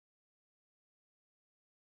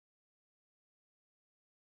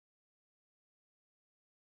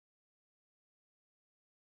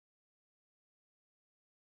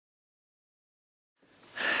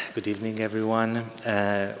Good evening, everyone.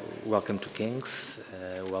 Welcome to King's.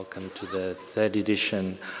 Welcome to the third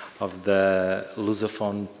edition of the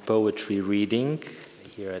Lusophone poetry reading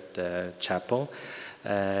here at the chapel.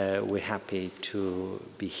 We're happy to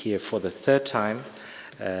be here for the third time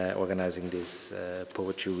organizing this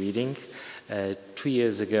poetry reading. 2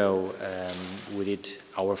 years ago, we did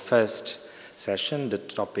our first session. The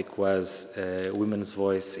topic was women's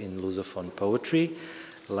voice in Lusophone poetry.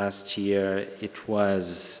 Last year, it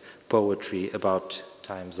was poetry about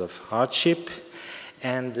times of hardship.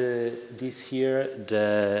 And this year,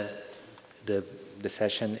 the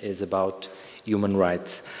session is about human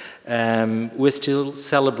rights. We're still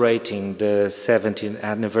celebrating the 17th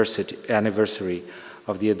anniversary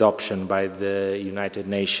of the adoption by the United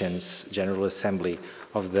Nations General Assembly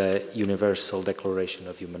of the Universal Declaration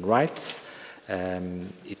of Human Rights.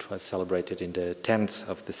 It was celebrated in the 10th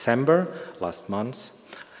of December, last month.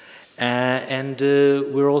 And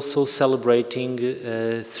we're also celebrating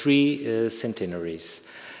three centenaries.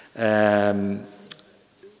 The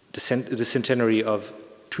centenary of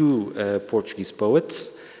two Portuguese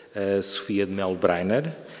poets, Sofia de Melo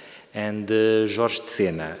Breiner and Jorge de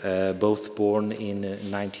Sena, both born in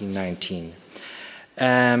 1919.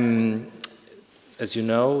 As you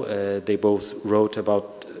know, they both wrote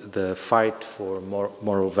about the fight for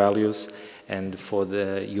moral values and for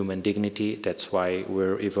the human dignity. That's why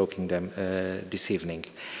we're evoking them this evening.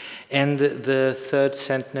 And the third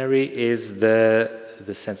centenary is the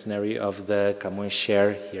centenary of the Camões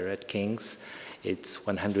chair here at King's. It's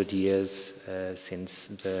 100 years since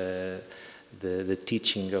the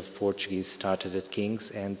teaching of Portuguese started at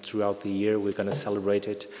King's, and throughout the year we're going to celebrate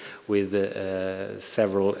it with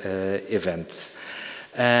several events.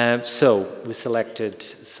 So we selected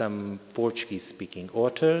some Portuguese-speaking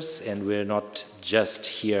authors, and we're not just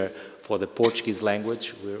here for the Portuguese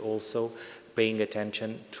language, we're also paying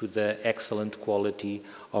attention to the excellent quality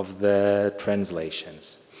of the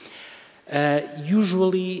translations.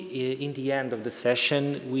 Usually, in the end of the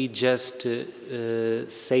session, we just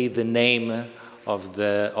say the name of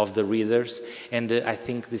the readers, and I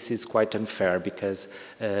think this is quite unfair because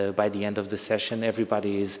by the end of the session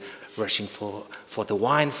everybody is rushing for the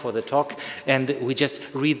wine, for the talk, and we just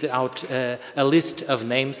read out a list of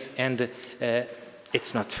names, and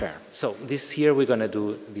it's not fair. So this year we're going to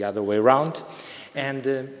do the other way around, and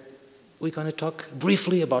we're going to talk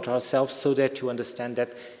briefly about ourselves so that you understand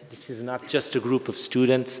that this is not just a group of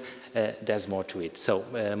students, there's more to it. So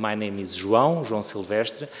my name is João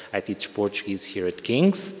Silvestre. I teach Portuguese here at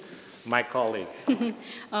King's. My colleague.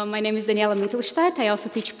 My name is Daniela Mittelstadt. I also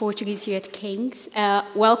teach Portuguese here at King's.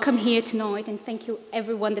 Welcome here tonight, and thank you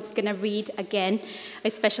everyone that's going to read again. A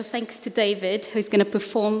special thanks to David, who's going to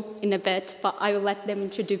perform in a bit, but I will let them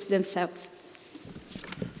introduce themselves.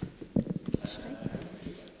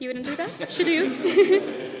 You wouldn't do that? Should you?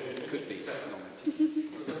 Could be.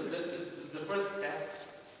 The first test.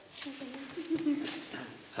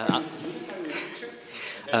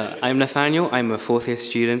 I'm Nathaniel. I'm a fourth-year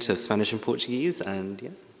student of Spanish and Portuguese, and yeah,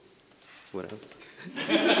 what else?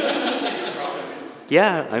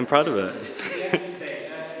 Yeah, I'm proud of it. And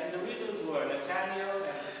the reasons were Nathaniel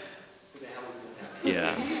and who the hell is Nathaniel?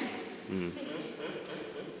 Yeah. Mm.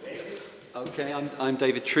 Okay, I'm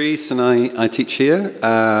David Treese, and I teach here,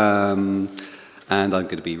 and I'm going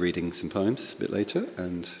to be reading some poems a bit later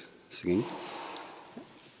and singing.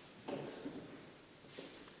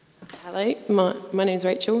 Hello, my name is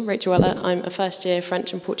Rachel Ella. I'm a first-year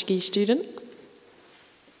French and Portuguese student.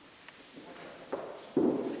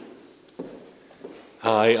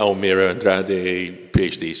 Hi, Almira Andrade,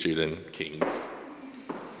 PhD student, King's.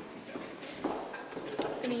 I'm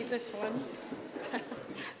going to use this one.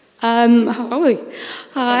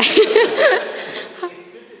 Hi.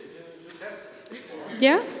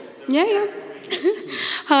 Yeah.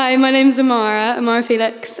 Hi, my name's Amara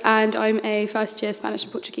Felix, and I'm a first-year Spanish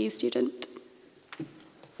and Portuguese student.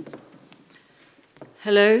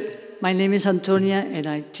 Hello, my name is Antonia, and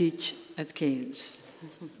I teach at King's.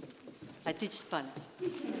 I teach Spanish.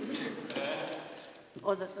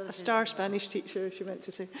 A star Spanish teacher, if you meant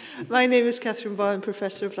to say. My name is Catherine Boyle. I'm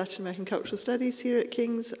Professor of Latin American Cultural Studies here at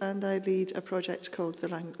King's, and I lead a project called the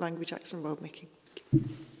Language Accent World Making.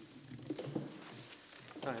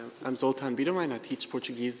 Hi, I'm Zoltán Bidomány. I teach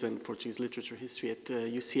Portuguese and Portuguese literature history at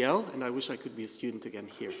UCL, and I wish I could be a student again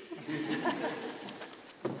here.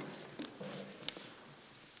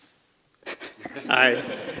 Hi,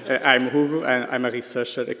 I'm Hugo, and I'm a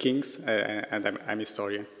researcher at King's, and I'm a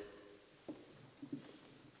historian.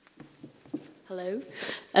 Hello,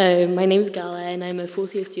 my name is Gala, and I'm a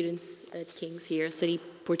fourth-year student at King's here. I study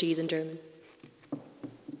Portuguese and German.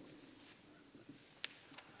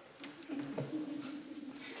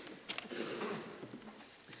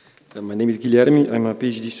 My name is Guilherme. I'm a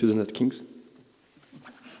PhD student at King's. I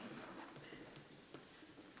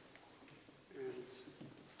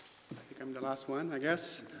think I'm the last one, I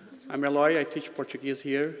guess. I'm Eloy. I teach Portuguese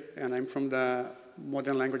here, and I'm from the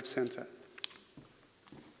Modern Language Center.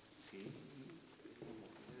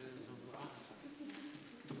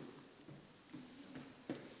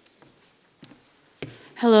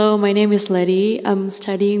 Hello, my name is Letty. I'm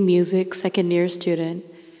studying music, second year student,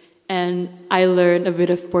 and I learned a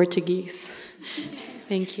bit of Portuguese.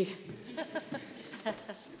 Thank you.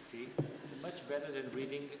 See, much better than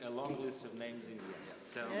reading a long list of names in the end.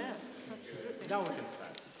 So now we can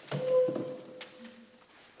start.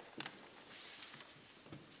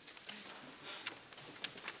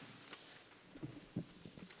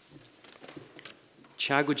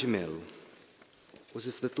 Tiago de Mello. Os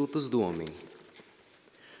Estatutos do Homem.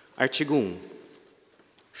 Artigo 1.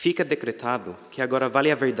 Fica decretado que agora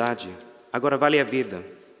vale a verdade, agora vale a vida,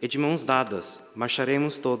 e de mãos dadas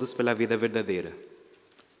marcharemos todos pela vida verdadeira.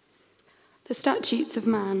 The Statutes of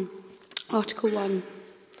Man, Article 1.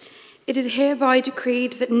 It is hereby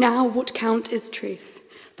decreed that now what count is truth,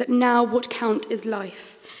 that now what count is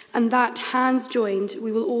life, and that, hands joined,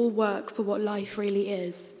 we will all work for what life really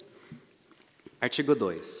is. Artigo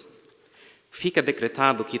 2. Fica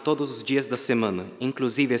decretado que todos os dias da semana,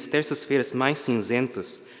 inclusive as terças-feiras mais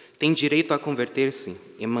cinzentas, têm direito a converter-se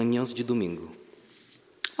em manhãs de domingo.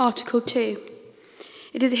 Article 2.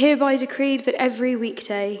 It is hereby decreed that every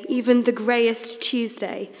weekday, even the greyest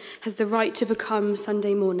Tuesday, has the right to become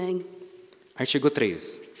Sunday morning. Artigo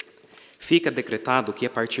 3. Fica decretado que a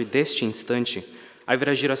partir deste instante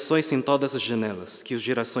haverá girações em todas as janelas, que os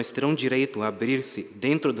girações terão direito a abrir-se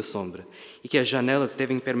dentro da sombra, e que as janelas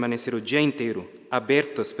devem permanecer o dia inteiro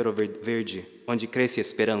abertas para o verde, onde cresce a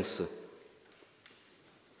esperança.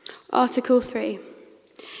 Article 3.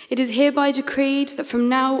 It is hereby decreed that from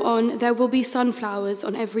now on there will be sunflowers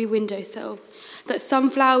on every windowsill, that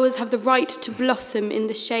sunflowers have the right to blossom in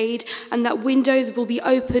the shade, and that windows will be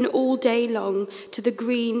open all day long to the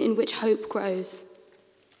green in which hope grows.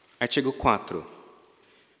 Artigo 4.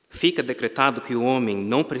 Fica decretado que o homem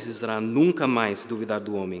não precisará nunca mais duvidar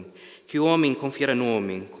do homem, que o homem confiará no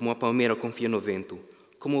homem, como a palmeira confia no vento,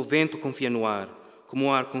 como o vento confia no ar, como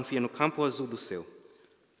o ar confia no campo azul do céu.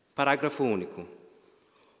 Parágrafo único.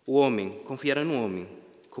 O homem confiará no homem,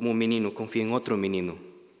 como o menino confia em outro menino.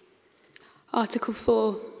 Article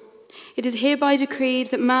 4. It is hereby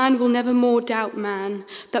decreed that man will never more doubt man,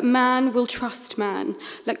 that man will trust man,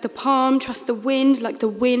 like the palm trusts the wind, like the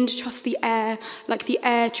wind trusts the air, like the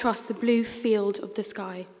air trusts the blue field of the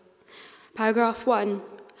sky. Paragraph 1.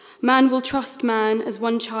 Man will trust man as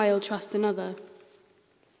one child trusts another.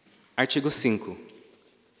 Artigo 5.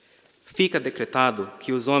 Fica decretado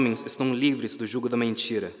que os homens estão livres do jugo da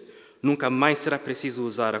mentira. Nunca mais será preciso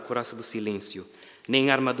usar a couraça do silêncio, nem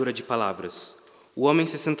a armadura de palavras. O homem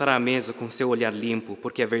se sentará à mesa com seu olhar limpo,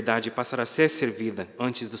 porque a verdade passará a ser servida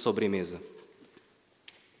antes da sobremesa.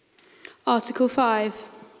 Article 5.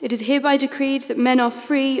 It is hereby decreed that men are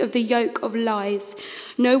free of the yoke of lies.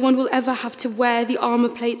 No one will ever have to wear the armor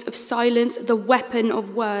plate of silence, the weapon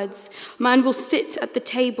of words. Man will sit at the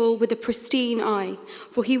table with a pristine eye,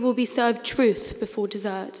 for he will be served truth before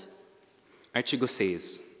dessert. Artigo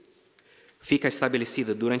 6. Fica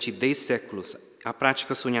estabelecida durante 10 séculos a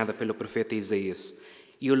prática sonhada pelo profeta Isaías.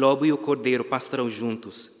 E o lobo e o cordeiro pastarão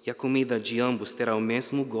juntos, e a comida de ambos terá o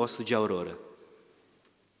mesmo gosto de aurora.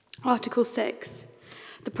 Article 6.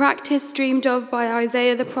 The practice dreamed of by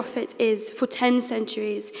Isaiah the prophet is, for 10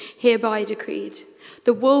 centuries, hereby decreed.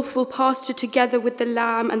 The wolf will pasture together with the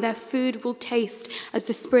lamb, and their food will taste as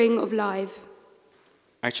the spring of life.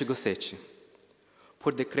 Artigo 7.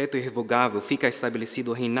 Por decreto irrevogável fica estabelecido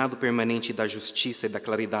o reinado permanente da justiça e da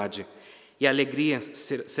claridade, e a alegria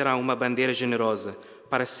será uma bandeira generosa,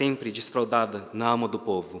 para sempre desfraldada na alma do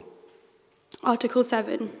povo. Article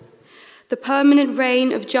 7. The permanent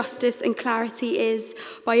reign of justice and clarity is,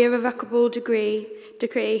 by irrevocable decree,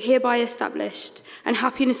 hereby established, and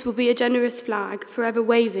happiness will be a generous flag, forever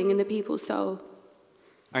waving in the people's soul.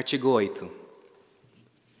 Artigo 8.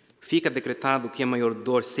 Fica decretado que a maior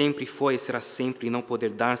dor sempre foi e será sempre não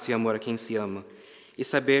poder dar-se amor a quem se ama, e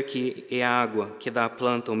saber que é a água que dá à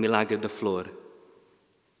planta o milagre da flor.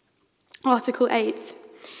 Article 8.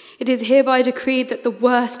 It is hereby decreed that the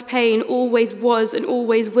worst pain always was and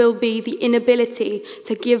always will be the inability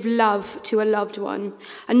to give love to a loved one,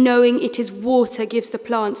 and knowing it is water gives the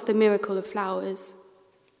plants the miracle of flowers.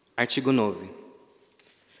 Artigo 9.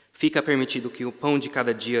 Fica permitido que o pão de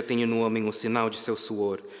cada dia tenha no homem o sinal de seu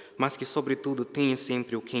suor, mas que, sobretudo, tenha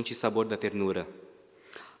sempre o quente sabor da ternura.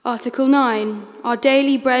 Article 9. Our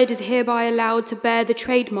daily bread is hereby allowed to bear the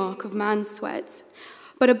trademark of man's sweat.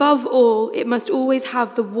 But above all, it must always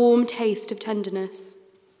have the warm taste of tenderness.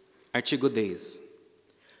 Artigo 10.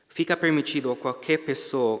 Fica permitido a qualquer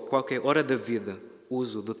pessoa, qualquer hora da vida,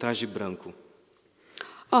 uso do traje branco.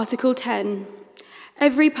 Article 10.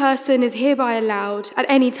 Every person is hereby allowed, at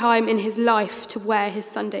any time in his life, to wear his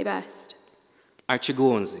Sunday best. Artigo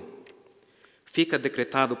 11. Fica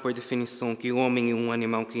decretado por definição que o homem é um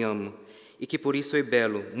animal que ama, e que por isso é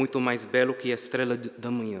belo, muito mais belo que a estrela da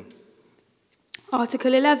manhã.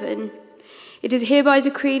 Article 11. It is hereby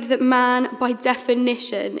decreed that man, by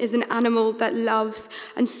definition, is an animal that loves,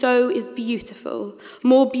 and so is beautiful,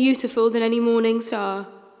 more beautiful than any morning star.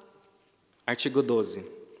 Artigo 12.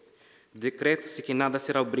 Decreta-se que nada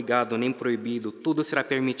será obrigado nem proibido, tudo será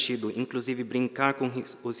permitido, inclusive brincar com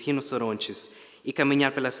os rinocerontes e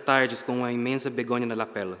caminhar pelas tardes com uma imensa begônia na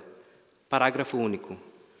lapela. Parágrafo único.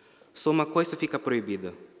 Só uma coisa fica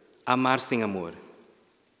proibida: amar sem amor.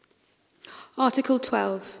 Article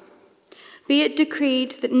 12. Be it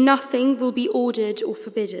decreed that nothing will be ordered or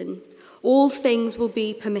forbidden. All things will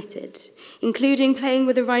be permitted, including playing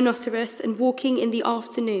with a rhinoceros and walking in the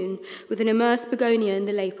afternoon with an immersed begonia in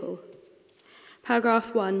the lapel.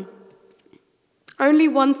 Paragraph 1. Only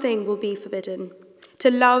one thing will be forbidden: to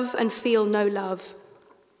love and feel no love.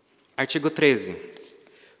 Artigo 13.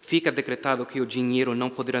 Fica decretado que o dinheiro não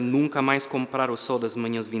poderá nunca mais comprar o sol das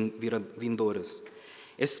manhãs vindouras.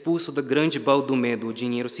 Expulso do grande baú do medo, o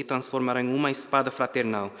dinheiro se transformará em uma espada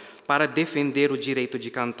fraternal para defender o direito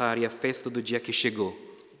de cantar e a festa do dia que chegou.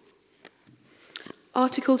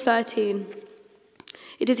 Article 13.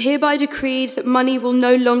 It is hereby decreed that money will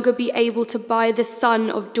no longer be able to buy the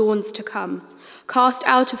sun of dawns to come. Cast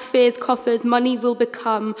out of fear's coffers, money will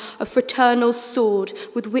become a fraternal sword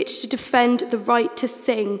with which to defend the right to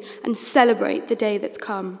sing and celebrate the day that's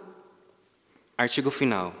come. Artigo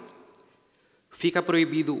final. Fica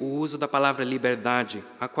proibido o uso da palavra liberdade,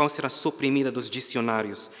 a qual será suprimida dos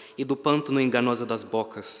dicionários, e do pântano enganoso das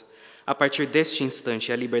bocas. A partir deste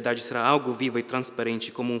instante, a liberdade será algo vivo e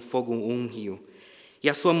transparente como um fogo ou um rio, e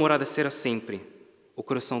a sua morada será sempre o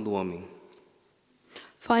coração do homem.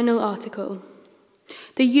 Final article.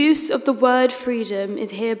 The use of the word freedom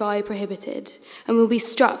is hereby prohibited and will be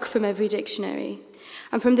struck from every dictionary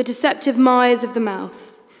and from the deceptive mires of the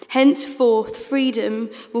mouth. Henceforth, freedom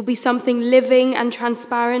will be something living and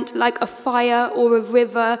transparent, like a fire or a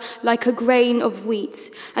river, like a grain of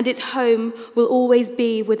wheat, and its home will always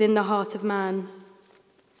be within the heart of man.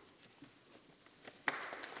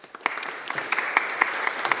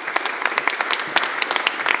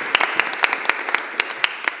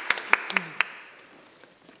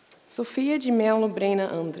 Sofia de Mello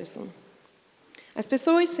Brena Anderson. As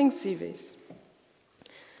pessoas sensíveis.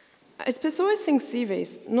 As pessoas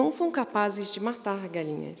sensíveis não são capazes de matar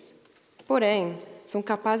galinhas, porém, são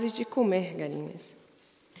capazes de comer galinhas.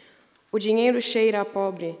 O dinheiro cheira a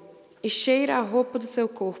pobre e cheira a roupa do seu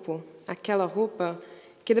corpo, aquela roupa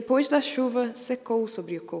que depois da chuva secou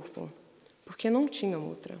sobre o corpo, porque não tinha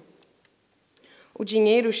outra. O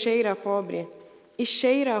dinheiro cheira a pobre e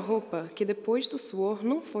cheira a roupa que depois do suor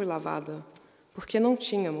não foi lavada, porque não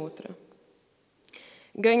tinha outra.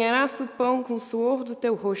 Ganharás o pão com o suor do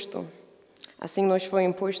teu rosto, assim nos foi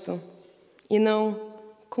imposto, e não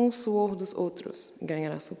com o suor dos outros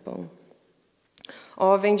ganharás o pão.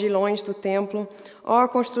 Ó vendilhões do templo, ó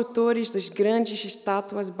construtores das grandes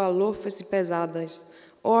estátuas balofas e pesadas,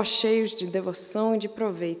 ó cheios de devoção e de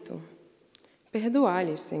proveito,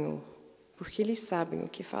 perdoai-lhes, Senhor, porque eles sabem o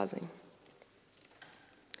que fazem.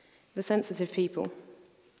 The sensitive people.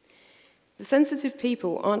 The sensitive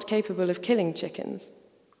people aren't capable of killing chickens,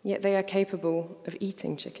 yet they are capable of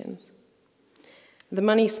eating chickens. The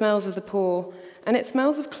money smells of the poor, and it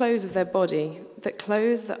smells of clothes of their body, that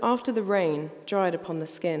clothes that after the rain dried upon the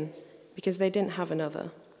skin, because they didn't have another.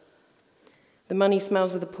 The money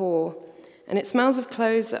smells of the poor, and it smells of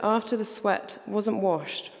clothes that after the sweat wasn't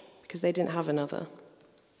washed, because they didn't have another.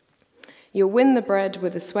 You'll win the bread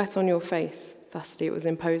with the sweat on your face, thusly it was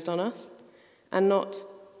imposed on us, and not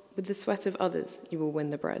with the sweat of others you will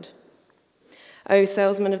win the bread. O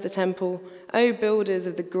salesmen of the temple, O builders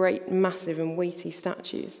of the great, massive and weighty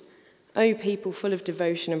statues, O people full of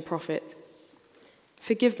devotion and profit,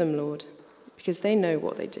 forgive them, Lord, because they know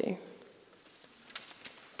what they do.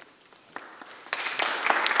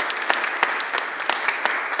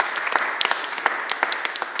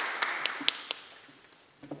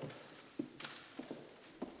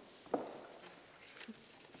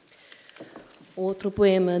 Outro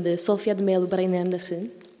poema de Sofia de Mello Brena Anderson,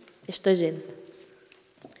 Esta gente.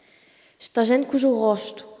 Esta gente cujo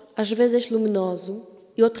rosto, às vezes luminoso,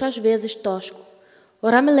 e outras vezes tosco.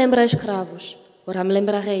 Ora me lembra escravos, ora me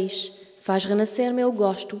lembra reis, faz renascer meu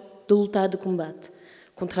gosto de lutar de combate,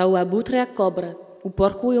 contra o abutre e a cobra, o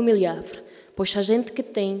porco e o milhafre, pois a gente que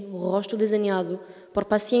tem o rosto desenhado por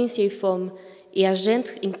paciência e fome é a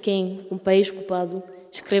gente em quem um país ocupado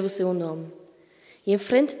escreve o seu nome. E em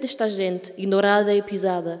frente desta gente, ignorada e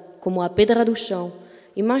pisada, como a pedra do chão,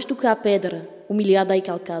 e mais do que a pedra, humilhada e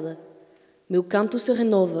calcada, meu canto se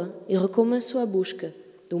renova e recomeço a busca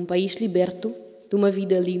de um país liberto, de uma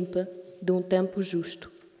vida limpa, de um tempo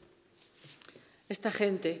justo. Esta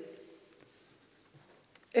gente,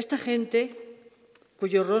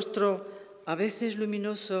 cuyo rostro a veces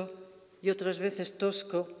luminoso y otras veces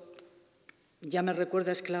tosco, ya me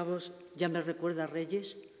recuerda a esclavos, ya me recuerda a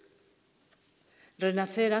reyes.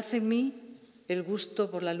 Renacer hace en mí el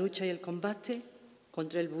gusto por la lucha y el combate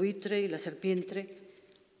contra el buitre y la serpiente,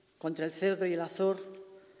 contra el cerdo y el azor.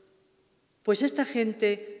 Pues esta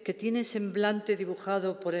gente que tiene semblante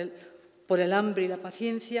dibujado por el hambre y la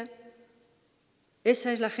paciencia,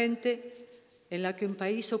 esa es la gente en la que un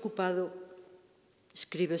país ocupado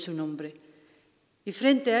escribe su nombre. Y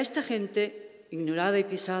frente a esta gente, ignorada y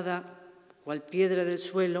pisada, cual piedra del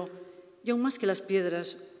suelo, y aún más que las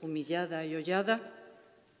piedras, humillada y hollada,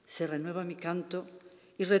 se renueva mi canto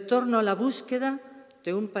y retorno a la búsqueda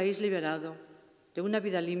de un país liberado, de una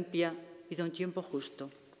vida limpia y de un tiempo justo.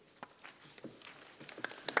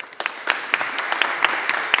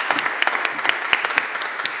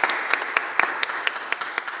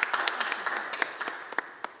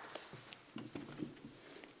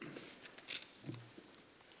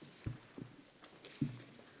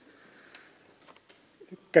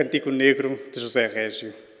 Cântico Negro de José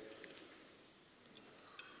Régio.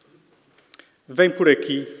 Vem por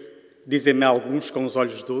aqui, dizem-me alguns com os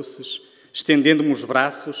olhos doces, estendendo-me os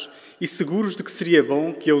braços e seguros de que seria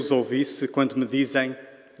bom que eu os ouvisse quando me dizem,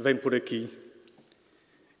 vem por aqui.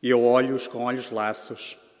 E eu olho-os com olhos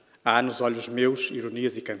laços, há nos olhos meus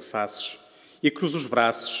ironias e cansaços, e cruzo os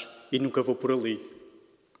braços e nunca vou por ali.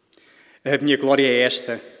 A minha glória é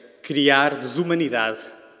esta, criar desumanidade,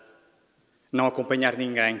 não acompanhar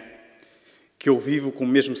ninguém, que eu vivo com o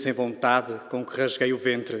mesmo sem vontade com que rasguei o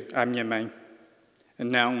ventre à minha mãe.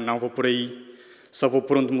 Não vou por aí, só vou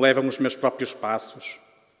por onde me levam os meus próprios passos.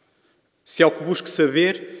 Se ao que busco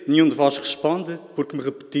saber, nenhum de vós responde, porque me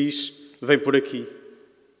repetis, vem por aqui.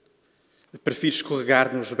 Prefiro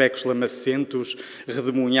escorregar nos becos lamacentos,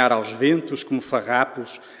 redemoinhar aos ventos como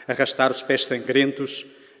farrapos, arrastar os pés sangrentos,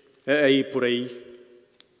 aí por aí.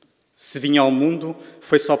 Se vim ao mundo,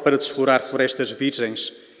 foi só para desflorar florestas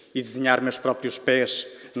virgens e desenhar meus próprios pés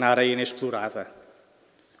na areia inexplorada.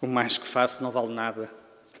 O mais que faço não vale nada.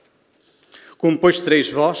 Como, pois, tereis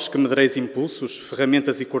vós, que me dareis impulsos,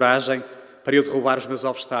 ferramentas e coragem para eu derrubar os meus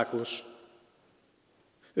obstáculos.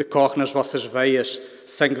 Corre nas vossas veias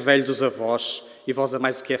sangue velho dos avós e vós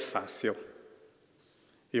amais o que é fácil.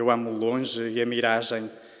 Eu amo o longe e a miragem,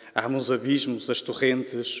 amo os abismos, as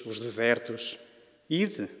torrentes, os desertos.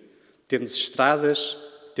 Ide! Tendes estradas,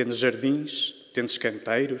 tendes jardins, tendes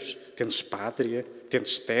canteiros, tendes pátria,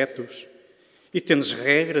 tendes tetos, e tendes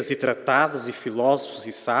regras e tratados e filósofos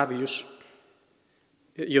e sábios.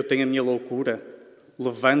 E eu tenho a minha loucura,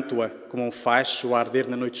 levanto-a como um facho a arder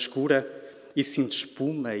na noite escura e sinto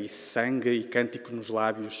espuma e sangue e cântico nos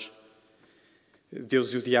lábios.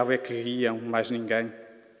 Deus e o diabo é que guiam, mais ninguém.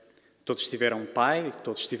 Todos tiveram pai,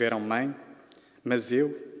 todos tiveram mãe, mas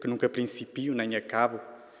eu, que nunca principio nem acabo,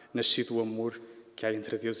 nasci do amor que há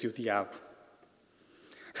entre Deus e o diabo.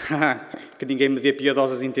 Que ninguém me dê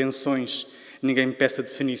piadosas intenções, ninguém me peça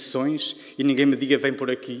definições e ninguém me diga vem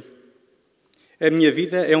por aqui. A minha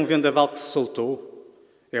vida é um vendaval que se soltou,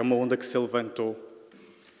 é uma onda que se levantou,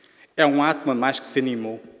 é um átomo a mais que se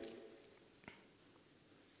animou.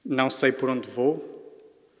 Não sei por onde vou,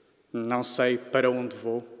 não sei para onde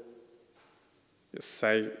vou, eu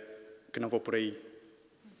sei que não vou por aí.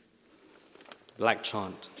 Black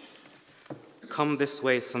chant. Come this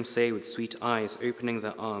way, some say, with sweet eyes, opening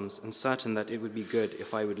their arms, and certain that it would be good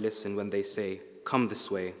if I would listen when they say, come this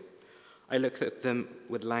way. I look at them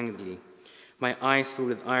with languidly, my eyes filled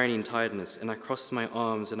with irony and tiredness, and I cross my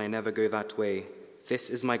arms and I never go that way. This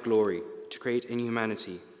is my glory, to create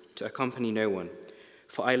inhumanity, to accompany no one.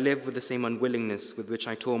 For I live with the same unwillingness with which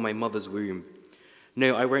I tore my mother's womb.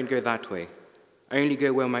 No, I won't go that way. I only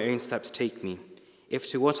go where my own steps take me. If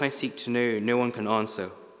to what I seek to know, no one can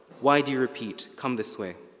answer, why do you repeat, come this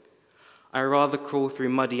way? I rather crawl through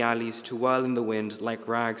muddy alleys to whirl in the wind like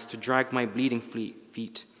rags to drag my bleeding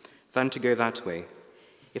feet than to go that way.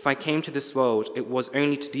 If I came to this world, it was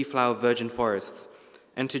only to deflower virgin forests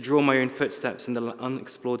and to draw my own footsteps in the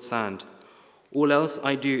unexplored sand. All else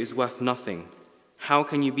I do is worth nothing. How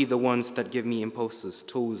can you be the ones that give me impulses,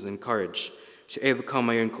 tools, and courage to overcome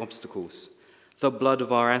my own obstacles? The blood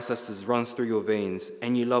of our ancestors runs through your veins,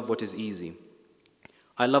 and you love what is easy.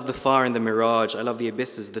 I love the fire and the mirage. I love the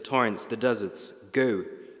abysses, the torrents, the deserts. Go.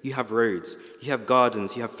 You have roads. You have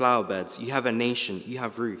gardens. You have flower beds. You have a nation. You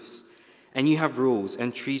have roofs. And you have rules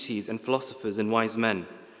and treaties and philosophers and wise men.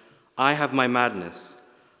 I have my madness.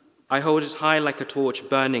 I hold it high like a torch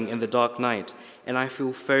burning in the dark night, and I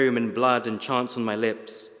feel foam and blood and chants on my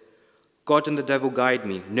lips. God and the devil guide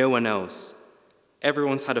me, no one else.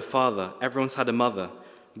 Everyone's had a father, everyone's had a mother,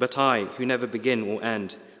 but I, who never begin or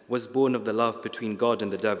end, was born of the love between God and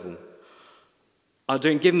the devil.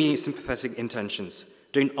 Don't give me sympathetic intentions.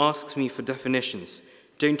 Don't ask me for definitions.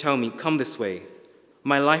 Don't tell me, come this way.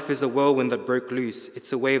 My life is a whirlwind that broke loose.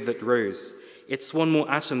 It's a wave that rose. It's one more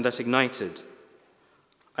atom that ignited.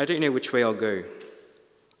 I don't know which way I'll go.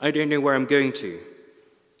 I don't know where I'm going to.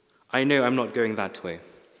 I know I'm not going that way.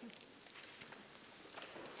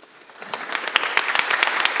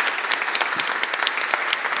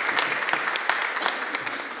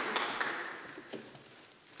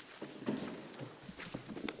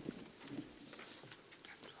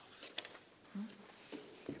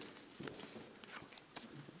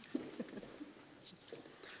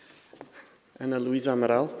 Ana Luísa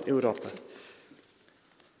Amaral, Europa.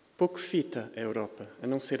 Pouco fita a Europa, a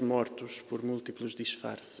não ser mortos por múltiplos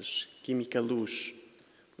disfarces, química luz,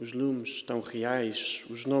 os lumes tão reais,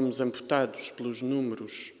 os nomes amputados pelos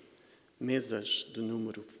números, mesas de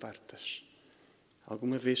número fartas.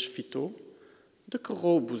 Alguma vez fitou? De que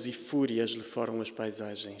roubos e fúrias lhe foram as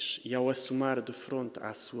paisagens, e ao assomar de fronte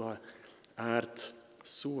à arte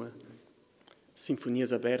sua,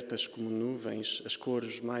 sinfonias abertas como nuvens, as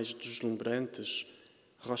cores mais deslumbrantes,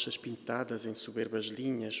 rochas pintadas em soberbas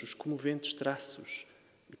linhas, os comoventes traços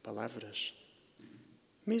e palavras.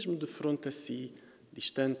 Mesmo de fronte a si,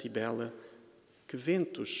 distante e bela, que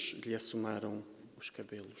ventos lhe assomaram os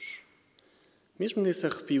cabelos. Mesmo nesse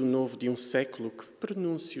arrepio novo de um século, que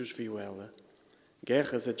prenúncios viu ela?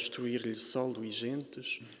 Guerras a destruir-lhe solo e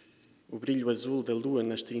gentes, o brilho azul da lua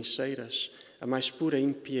nas trincheiras, a mais pura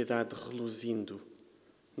impiedade reluzindo.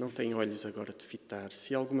 Não tem olhos agora de fitar,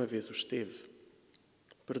 se alguma vez os teve.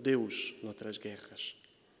 Perdeu-os noutras guerras.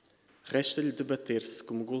 Resta-lhe debater-se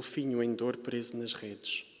como golfinho em dor preso nas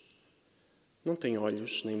redes. Não tem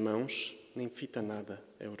olhos, nem mãos, nem fita nada,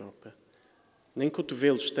 a Europa. Nem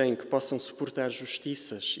cotovelos tem que possam suportar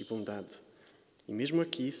justiças e bondade. E mesmo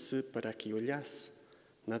aqui, se para aqui olhasse,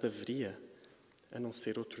 nada veria, a não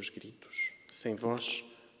ser outros gritos, sem voz,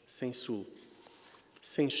 sem sul,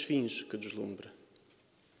 sem esfinge que deslumbre.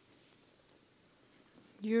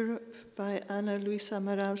 Europe by Ana Luísa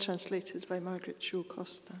Amaral, translated by Margaret Jo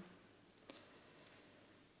Costa.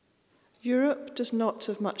 Europe does not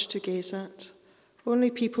have much to gaze at,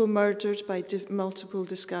 only people murdered by multiple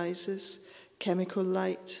disguises, chemical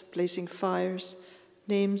light, blazing fires,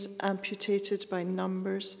 names amputated by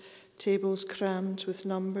numbers, tables crammed with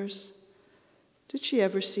numbers. Did she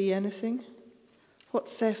ever see anything? What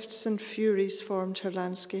thefts and furies formed her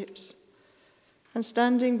landscapes? And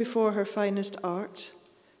standing before her finest art,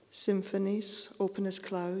 symphonies, open as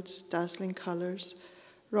clouds, dazzling colours,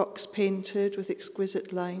 rocks painted with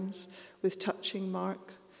exquisite lines, with touching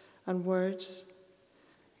mark and words.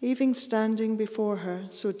 Even standing before her,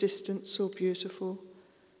 so distant, so beautiful,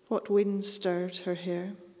 what wind stirred her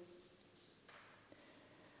hair?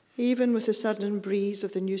 Even with the sudden breeze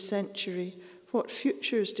of the new century, what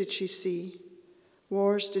futures did she see?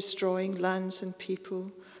 Wars destroying lands and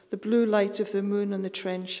people, the blue light of the moon on the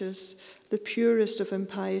trenches, the purest of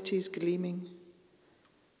impieties gleaming.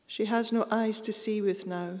 She has no eyes to see with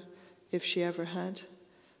now, if she ever had.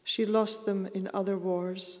 She lost them in other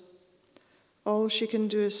wars. All she can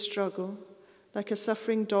do is struggle, like a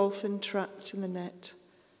suffering dolphin trapped in the net.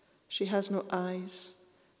 She has no eyes,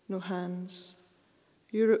 no hands.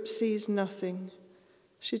 Europe sees nothing.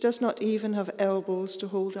 She does not even have elbows to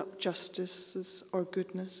hold up justice or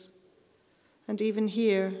goodness. And even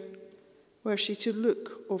here, were she to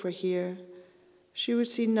look over here, she would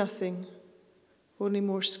see nothing, only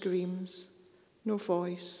more screams, no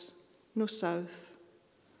voice, no south,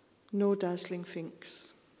 no dazzling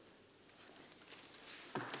finks.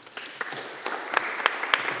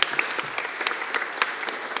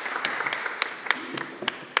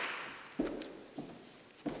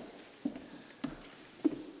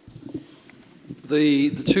 The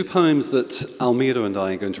two poems that Almira and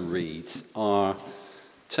I are going to read are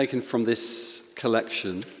taken from this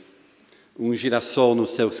collection, Girassol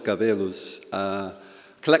nos teus cabelos, a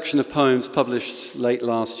collection of poems published late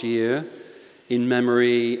last year in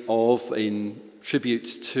memory of, in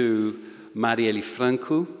tribute to Marielle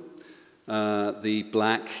Franco, the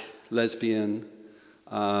black lesbian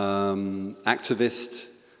activist,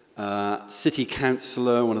 city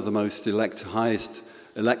councillor, one of the most highest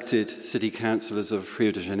elected city councillors of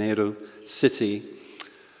Rio de Janeiro city,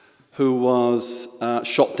 who was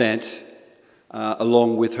shot dead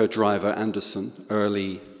along with her driver Anderson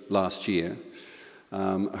early last year.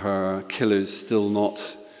 Her killers still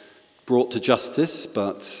not brought to justice,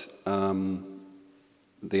 but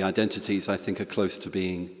the identities, I think, are close to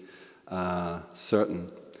being certain.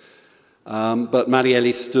 But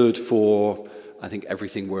Marielle stood for, I think,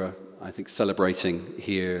 everything we're, celebrating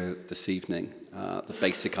here this evening. The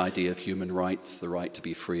basic idea of human rights, the right to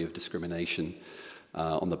be free of discrimination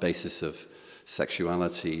on the basis of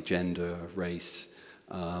sexuality, gender, race.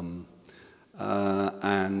 The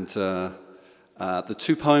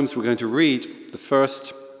two poems we're going to read, the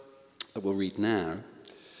first that we'll read now,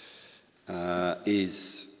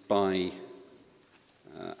 is by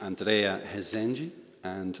Andrea Hezengi,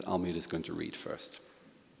 and Almeida is going to read first.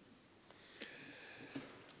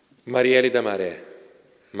 Marielle da Maré.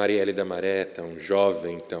 Marielle da Maré, tão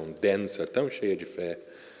jovem, tão densa, tão cheia de fé.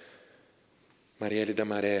 Marielle da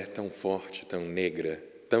Maré, tão forte, tão negra,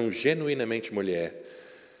 tão genuinamente mulher.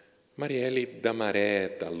 Marielle da Maré,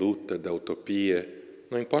 da luta, da utopia.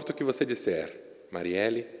 Não importa o que você disser,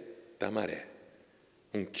 Marielle da Maré.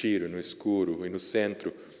 Um tiro no escuro e no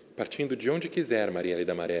centro, partindo de onde quiser, Marielle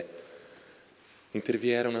da Maré.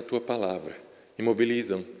 Intervieram na tua palavra,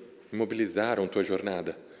 imobilizaram tua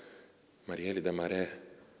jornada. Marielle da Maré,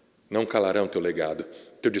 não calarão teu legado,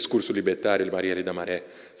 teu discurso libertário, Marielle da Maré.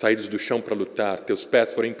 Saídos do chão para lutar, teus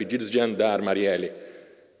pés foram impedidos de andar, Marielle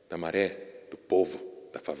da Maré, do povo,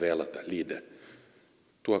 da favela, da lida.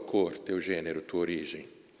 Tua cor, teu gênero, tua origem,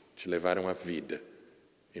 te levaram à vida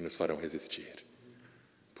e nos farão resistir.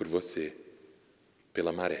 Por você,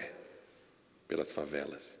 pela maré, pelas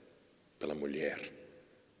favelas, pela mulher,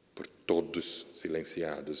 por todos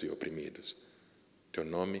silenciados e oprimidos. Teu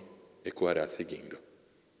nome ecoará seguindo.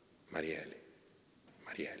 Marielle,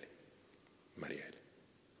 Marielle, Marielle.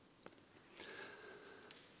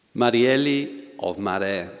 Marielle of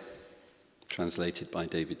Maré, translated by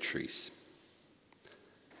David Treese.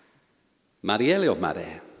 Marielle of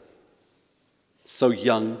Maré, so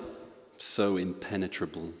young, so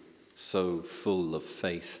impenetrable, so full of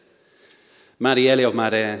faith. Marielle of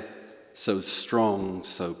Maré, so strong,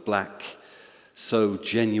 so black, so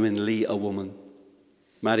genuinely a woman.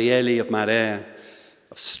 Marielle of Maré,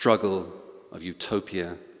 of struggle, of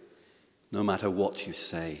utopia, no matter what you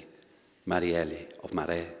say, Marielle of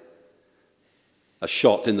Maré. A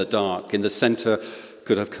shot in the dark, in the center,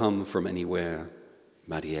 could have come from anywhere,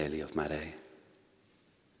 Marielle of Maré.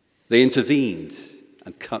 They intervened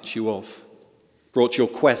and cut you off, brought your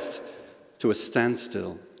quest to a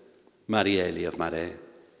standstill, Marielle of Maré.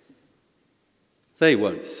 They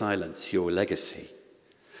won't silence your legacy,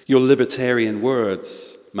 your libertarian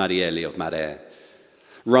words, Marielle of Maré.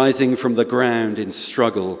 Rising from the ground in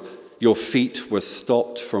struggle, your feet were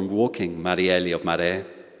stopped from walking, Marielle of Maré,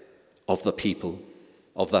 of the people,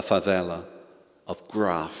 of the favela, of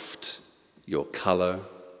graft, your color,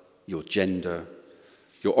 your gender,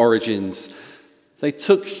 your origins. They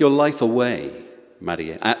took your life away,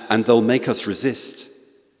 Marielle, and they'll make us resist.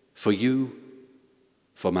 For you,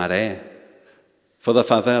 for Maré, for the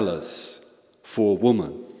favelas, for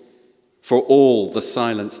woman, for all the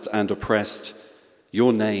silenced and oppressed,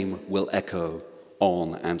 your name will echo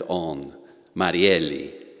on and on.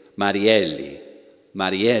 Marielle, Marielle,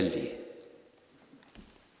 Marielle.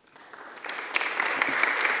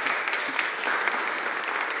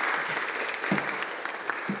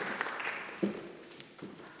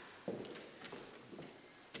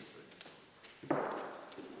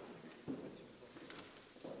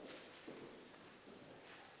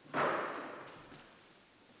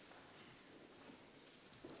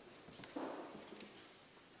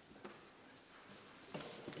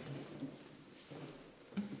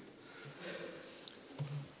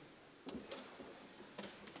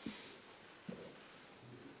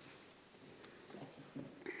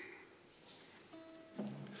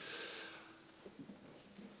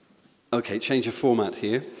 Okay, change of format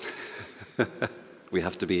here. We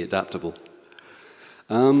have to be adaptable.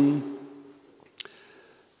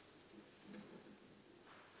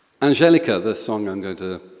 Angelica, the song I'm going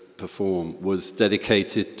to perform, was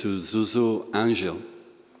dedicated to Zuzu Angel,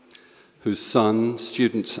 whose son,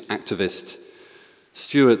 student activist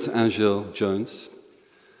Stuart Angel Jones,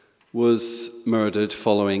 was murdered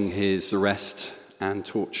following his arrest and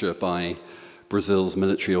torture by Brazil's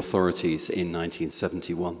military authorities in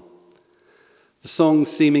 1971. The song's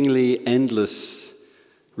seemingly endless,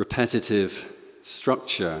 repetitive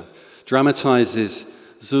structure dramatizes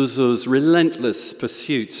Zuzu's relentless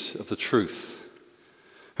pursuit of the truth,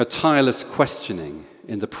 her tireless questioning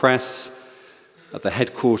in the press, at the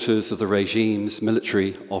headquarters of the regime's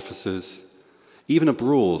military officers, even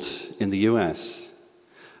abroad in the US,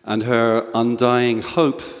 and her undying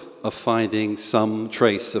hope of finding some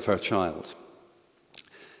trace of her child.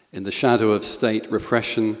 In the shadow of state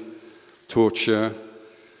repression, torture,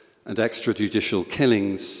 and extrajudicial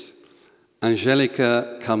killings,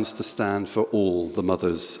 Angelica comes to stand for all the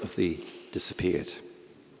mothers of the disappeared.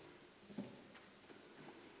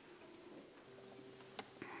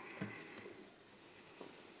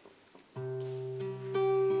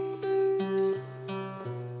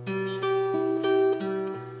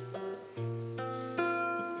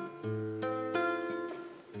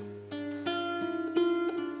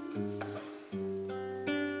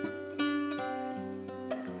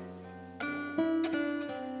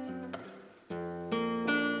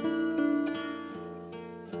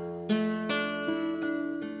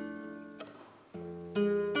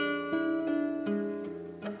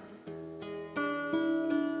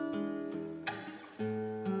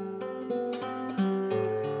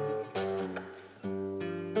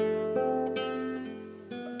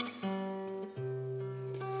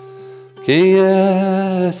 Quem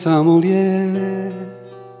é essa mulher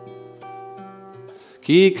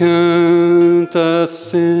que canta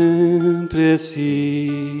sempre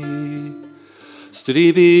esse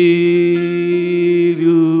estribilho?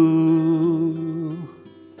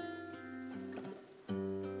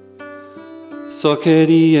 Só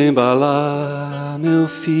queria embalar meu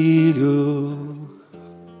filho.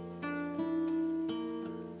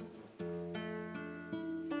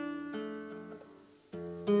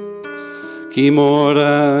 Que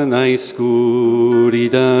mora na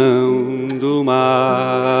escuridão do mar.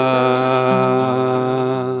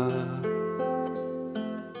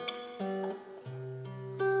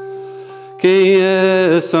 Quem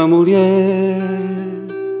é essa mulher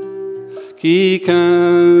que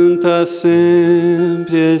canta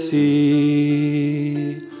sempre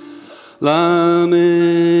esse lamento?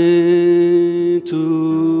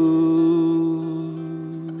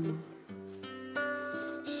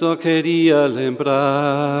 Só queria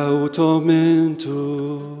lembrar o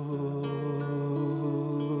tormento.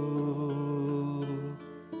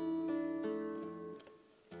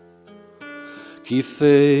 Que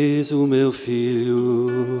fez o meu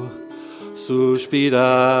filho suspirar.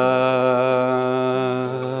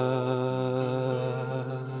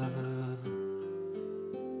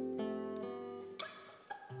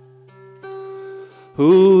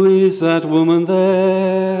 Who is that woman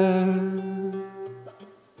there?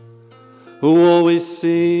 Who always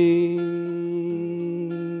sings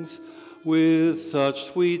with such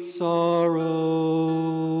sweet sorrow.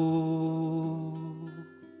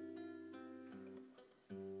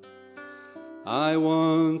 I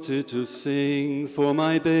wanted to sing for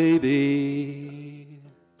my baby,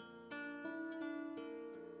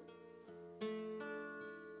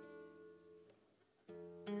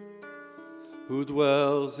 who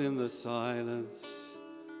dwells in the silence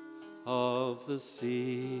of the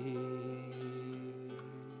sea.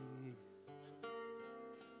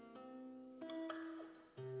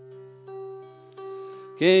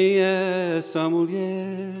 Quem é essa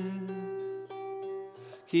mulher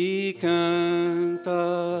que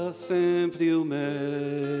canta sempre o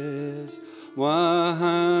mesmo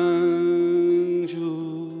arranjo?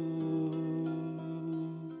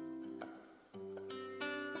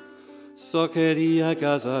 Só queria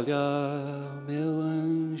agasalhar meu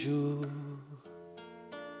anjo.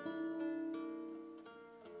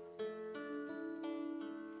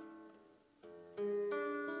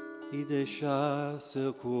 E deixar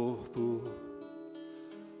seu corpo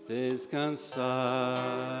descansar.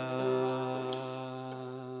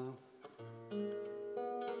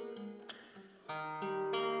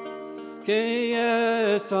 Quem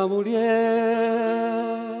é essa mulher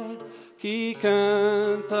que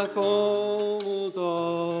canta como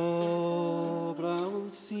dobra um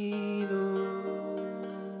sino?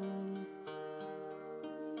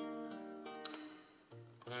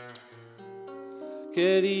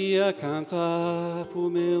 Queria cantar pro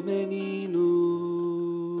meu menino,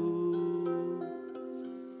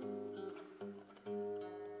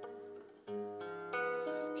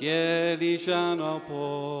 que ele já não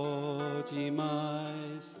pode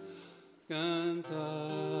mais cantar.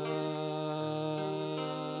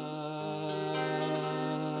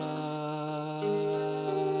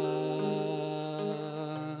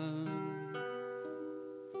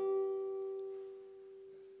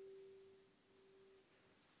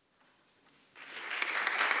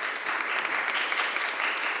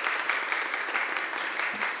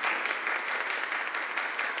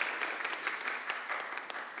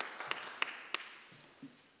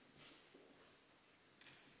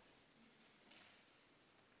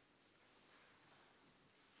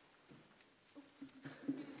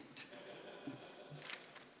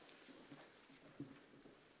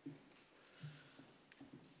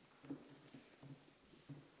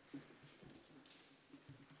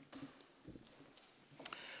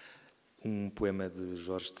 Um poema de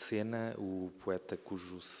Jorge de Sena, o poeta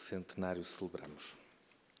cujo centenário celebramos.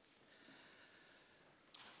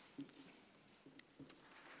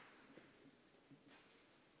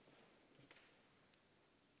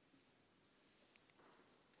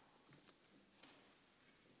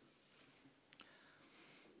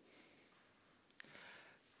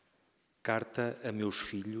 Carta a meus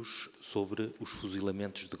filhos sobre os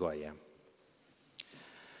fuzilamentos de Goia.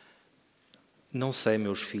 Não sei,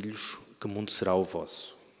 meus filhos, que mundo será o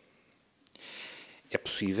vosso. É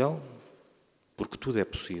possível, porque tudo é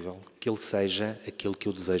possível, que ele seja aquele que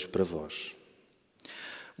eu desejo para vós.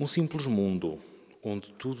 Um simples mundo,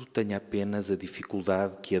 onde tudo tenha apenas a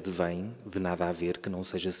dificuldade que advém de nada haver que não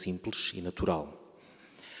seja simples e natural.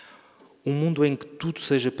 Um mundo em que tudo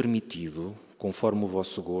seja permitido, conforme o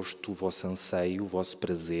vosso gosto, o vosso anseio, o vosso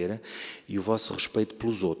prazer e o vosso respeito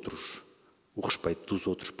pelos outros, o respeito dos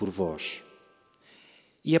outros por vós.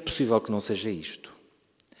 E é possível que não seja isto.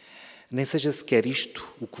 Nem seja sequer isto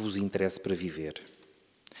o que vos interesse para viver.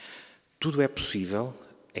 Tudo é possível,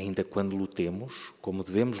 ainda quando lutemos, como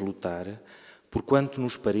devemos lutar, por quanto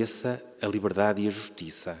nos pareça a liberdade e a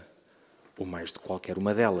justiça, ou mais de qualquer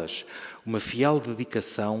uma delas, uma fiel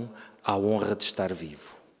dedicação à honra de estar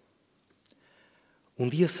vivo. Um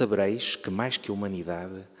dia sabereis que, mais que a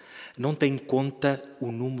humanidade, não tem conta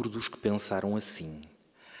o número dos que pensaram assim.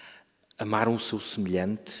 Amaram o seu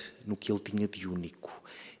semelhante no que ele tinha de único,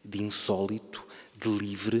 de insólito, de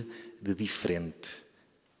livre, de diferente.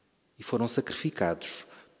 E foram sacrificados,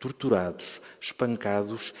 torturados,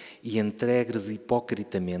 espancados e entregues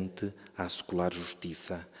hipocritamente à secular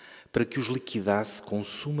justiça, para que os liquidasse com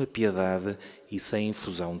suma piedade e sem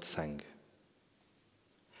infusão de sangue.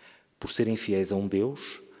 Por serem fiéis a um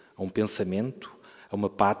Deus, a um pensamento, a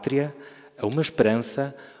uma pátria, a uma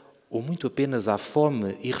esperança, ou muito apenas à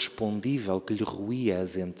fome irrespondível que lhe roía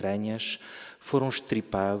as entranhas, foram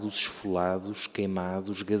estripados, esfolados,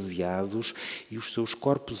 queimados, gazeados e os seus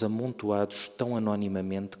corpos amontoados tão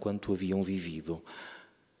anonimamente quanto haviam vivido,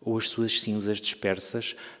 ou as suas cinzas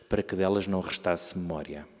dispersas para que delas não restasse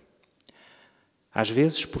memória. Às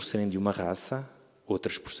vezes, por serem de uma raça,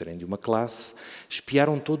 outras por serem de uma classe,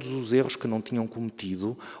 espiaram todos os erros que não tinham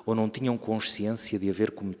cometido ou não tinham consciência de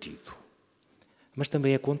haver cometido. Mas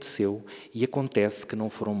também aconteceu e acontece que não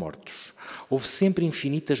foram mortos. Houve sempre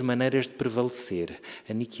infinitas maneiras de prevalecer,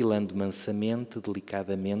 aniquilando mansamente,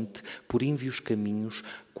 delicadamente, por ínvios caminhos,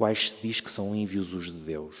 quais se diz que são ínvios os de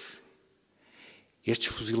Deus. Estes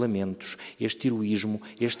fuzilamentos, este heroísmo,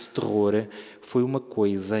 este terror, foi uma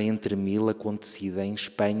coisa entre mil acontecida em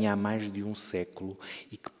Espanha há mais de um século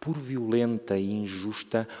e que, por violenta e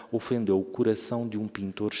injusta, ofendeu o coração de um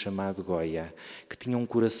pintor chamado Goya, que tinha um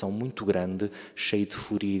coração muito grande, cheio de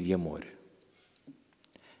fúria e de amor.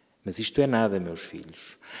 Mas isto é nada, meus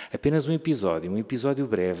filhos. Apenas um episódio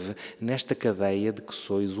breve, nesta cadeia de que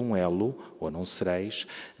sois um elo, ou não sereis,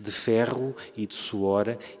 de ferro e de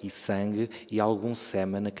suor e sangue e algum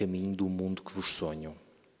sêmen a caminho do mundo que vos sonham.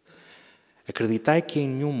 Acreditai que em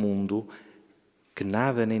nenhum mundo, que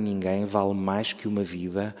nada nem ninguém vale mais que uma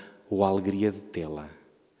vida ou a alegria de tê-la.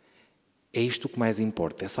 É isto o que mais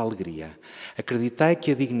importa, essa alegria. Acreditai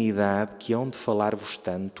que a dignidade que hão de falar-vos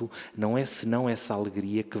tanto não é senão essa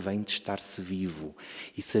alegria que vem de estar-se vivo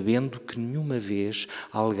e sabendo que nenhuma vez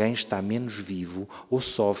alguém está menos vivo ou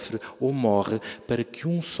sofre ou morre para que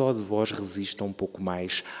um só de vós resista um pouco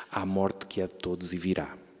mais à morte que é de todos e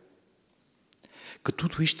virá. Que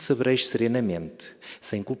tudo isto sabereis serenamente,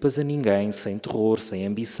 sem culpas a ninguém, sem terror, sem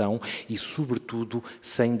ambição e, sobretudo,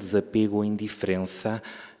 sem desapego ou indiferença.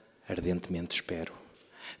 Ardentemente espero.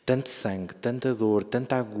 Tanto sangue, tanta dor,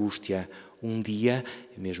 tanta angústia, um dia,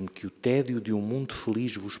 mesmo que o tédio de um mundo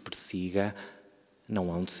feliz vos persiga,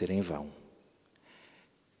 não hão de ser em vão.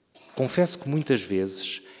 Confesso que muitas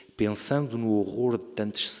vezes, pensando no horror de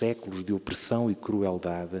tantos séculos de opressão e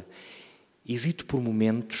crueldade, hesito por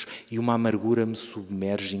momentos e uma amargura me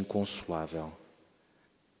submerge inconsolável.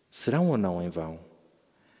 Serão ou não em vão?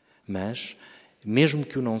 Mas, mesmo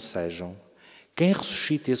que o não sejam, quem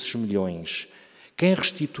ressuscita esses milhões? Quem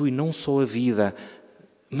restitui não só a vida,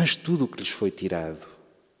 mas tudo o que lhes foi tirado?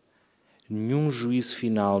 Nenhum juízo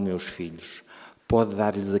final, meus filhos, pode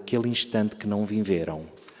dar-lhes aquele instante que não viveram,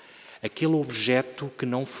 aquele objeto que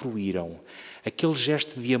não fruíram, aquele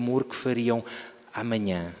gesto de amor que fariam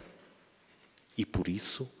amanhã. E por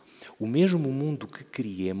isso, o mesmo mundo que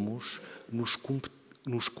criemos nos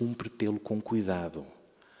cumpre tê-lo com cuidado,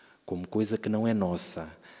 como coisa que não é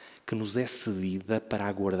nossa, que nos é cedida para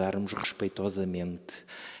aguardarmos respeitosamente,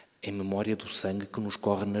 em memória do sangue que nos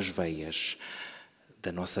corre nas veias, da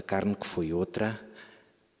nossa carne que foi outra,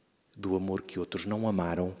 do amor que outros não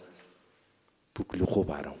amaram porque lhe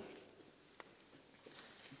roubaram.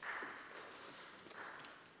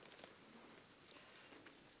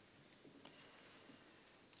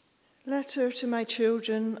 Letter to my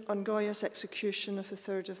children on Goya's execution of the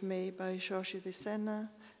 3rd of May by Jorge de Sena,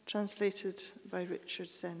 translated by Richard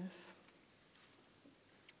Zenith.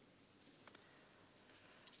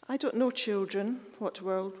 I don't know, children, what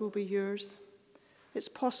world will be yours. It's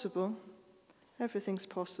possible, everything's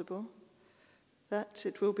possible, that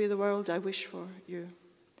it will be the world I wish for you.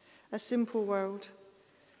 A simple world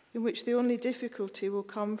in which the only difficulty will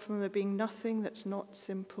come from there being nothing that's not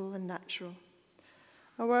simple and natural.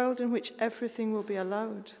 A world in which everything will be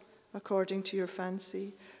allowed according to your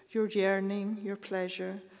fancy, your yearning, your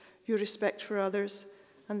pleasure, your respect for others,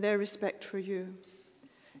 and their respect for you.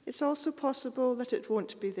 It's also possible that it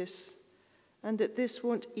won't be this, and that this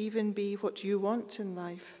won't even be what you want in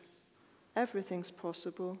life. Everything's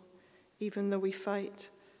possible, even though we fight,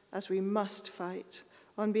 as we must fight,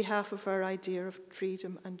 on behalf of our idea of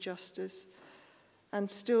freedom and justice, and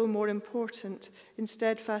still more important, in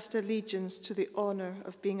steadfast allegiance to the honor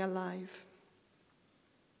of being alive.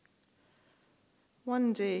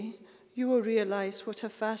 One day, you will realize what a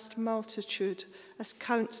vast multitude, as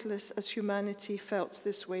countless as humanity, felt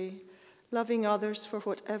this way, loving others for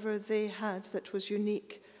whatever they had that was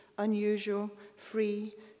unique, unusual,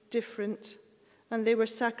 free, different, and they were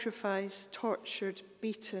sacrificed, tortured,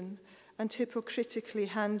 beaten, and hypocritically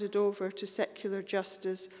handed over to secular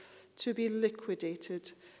justice to be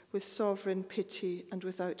liquidated with sovereign pity and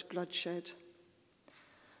without bloodshed.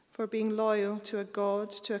 For being loyal to a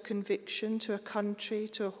God, to a conviction, to a country,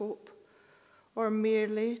 to a hope, or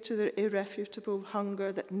merely to their irrefutable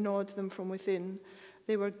hunger that gnawed them from within,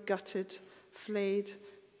 they were gutted, flayed,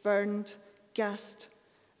 burned, gassed,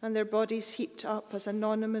 and their bodies heaped up as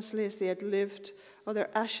anonymously as they had lived, or their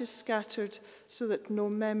ashes scattered so that no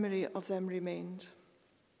memory of them remained.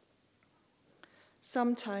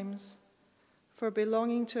 Sometimes, for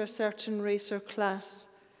belonging to a certain race or class,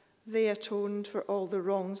 they atoned for all the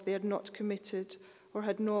wrongs they had not committed or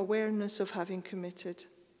had no awareness of having committed.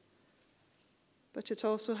 But it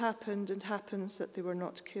also happened and happens that they were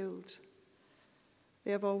not killed.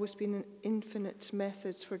 There have always been infinite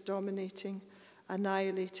methods for dominating,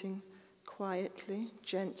 annihilating, quietly,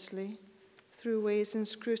 gently, through ways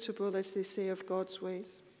inscrutable, as they say, of God's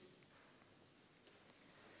ways.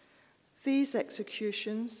 These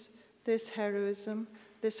executions, this heroism,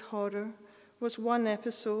 this horror, was one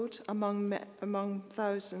episode among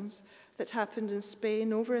thousands that happened in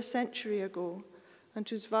Spain over a century ago, and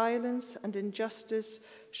whose violence and injustice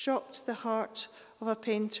shocked the heart of a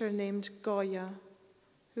painter named Goya,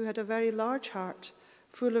 who had a very large heart,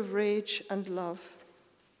 full of rage and love.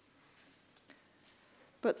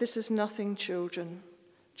 But this is nothing, children,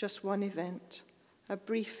 just one event, a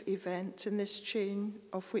brief event in this chain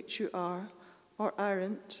of which you are, or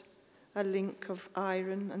aren't, a link of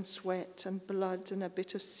iron and sweat and blood and a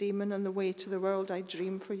bit of semen on the way to the world I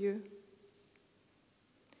dream for you.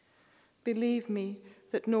 Believe me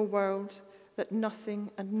that no world, that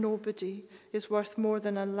nothing and nobody is worth more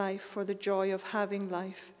than a life for the joy of having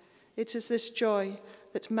life. It is this joy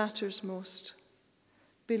that matters most.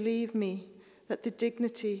 Believe me that the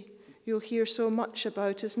dignity you'll hear so much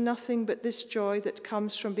about is nothing but this joy that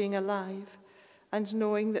comes from being alive and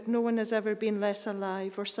knowing that no one has ever been less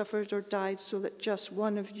alive or suffered or died so that just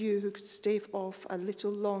one of you who could stave off a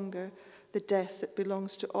little longer the death that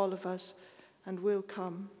belongs to all of us and will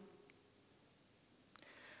come.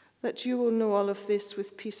 That you will know all of this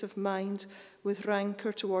with peace of mind, with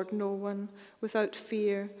rancor toward no one, without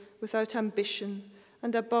fear, without ambition,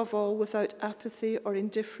 and above all, without apathy or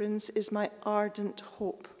indifference, is my ardent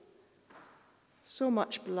hope. So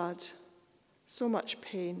much blood, so much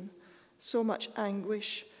pain, so much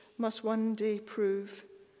anguish must one day prove,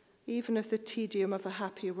 even if the tedium of a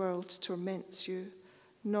happy world torments you,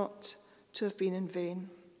 not to have been in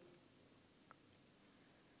vain.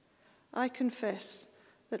 I confess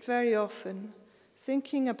that very often,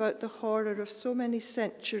 thinking about the horror of so many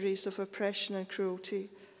centuries of oppression and cruelty,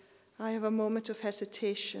 I have a moment of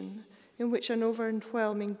hesitation in which an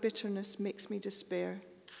overwhelming bitterness makes me despair.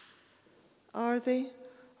 Are they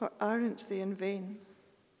or aren't they in vain?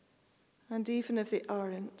 And even if they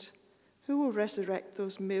aren't, who will resurrect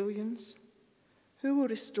those millions? Who will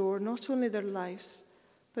restore not only their lives,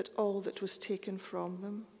 but all that was taken from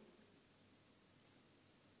them?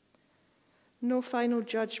 No final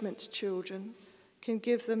judgment, children, can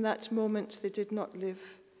give them that moment they did not live,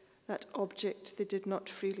 that object they did not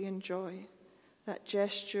freely enjoy, that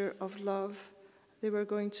gesture of love they were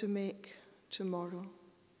going to make tomorrow.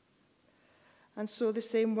 And so the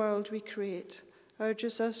same world we create,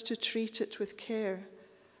 urges us to treat it with care,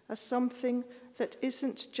 as something that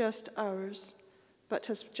isn't just ours, but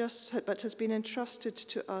has been entrusted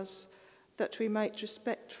to us, that we might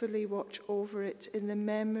respectfully watch over it in the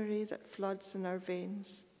memory that floods in our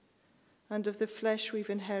veins, and of the flesh we've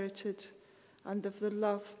inherited, and of the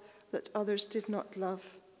love that others did not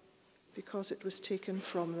love, because it was taken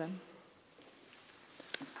from them.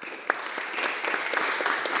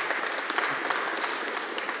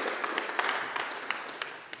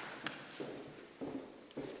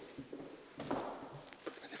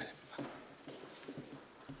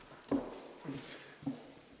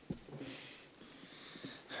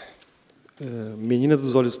 Menina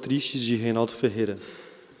dos Olhos Tristes, de Reinaldo Ferreira.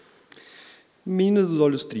 Menina dos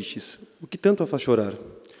olhos tristes, o que tanto a faz chorar?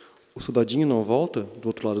 O soldadinho não volta do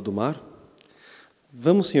outro lado do mar?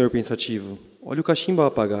 Vamos, senhor pensativo, olha o cachimbo a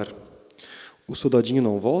apagar. O soldadinho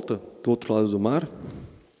não volta do outro lado do mar?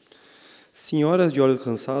 Senhoras de olhos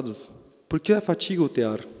cansados, por que a fatiga o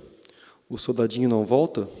tear? O soldadinho não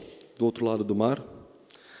volta do outro lado do mar?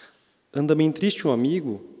 Anda bem triste um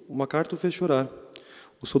amigo, uma carta o fez chorar.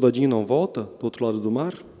 O soldadinho não volta do outro lado do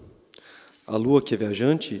mar? A lua, que é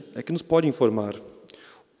viajante, é que nos pode informar.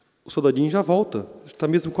 O soldadinho já volta, está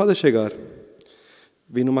mesmo quase a chegar.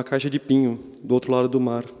 Vem numa caixa de pinho, do outro lado do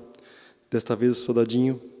mar. Desta vez o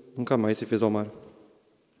soldadinho nunca mais se fez ao mar.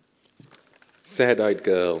 Sad-eyed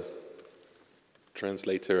girl.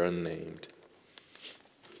 Translator unnamed.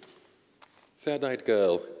 Sad-eyed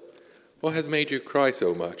girl, what has made you cry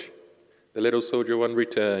so much? The little soldier won't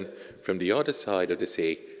return from the other side of the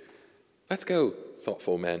sea. Let's go,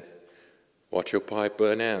 thoughtful men. Watch your pipe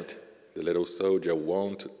burn out. The little soldier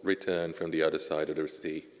won't return from the other side of the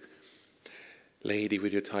sea. Lady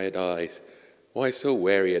with your tired eyes, why so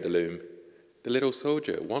weary at the loom? The little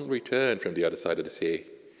soldier won't return from the other side of the sea.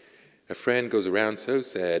 A friend goes around so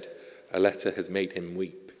sad, a letter has made him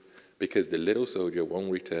weep, because the little soldier won't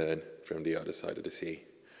return from the other side of the sea.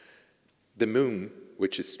 The moon,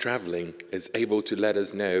 which is traveling, is able to let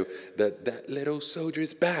us know that that little soldier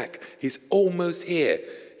is back. He's almost here.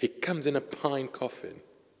 He comes in a pine coffin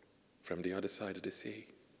from the other side of the sea.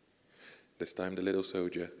 This time the little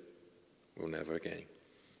soldier will never again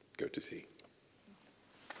go to sea.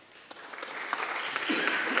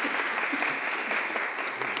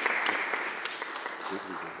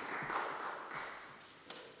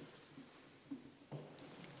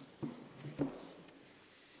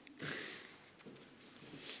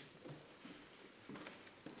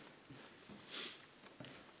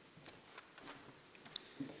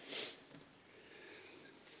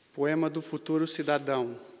 Poema do futuro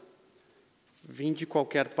cidadão. Vim de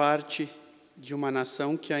qualquer parte de uma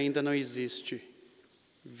nação que ainda não existe.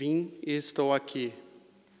 Vim e estou aqui.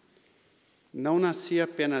 Não nasci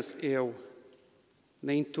apenas eu,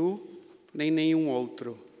 nem tu, nem nenhum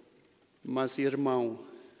outro, mas irmão.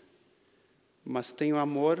 Mas tenho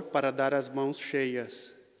amor para dar as mãos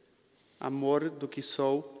cheias, amor do que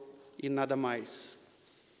sou e nada mais.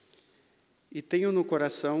 E tenho no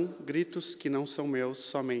coração gritos que não são meus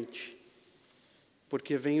somente,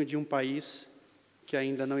 porque venho de um país que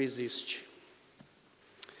ainda não existe.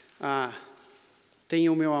 Ah,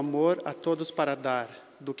 tenho o meu amor a todos para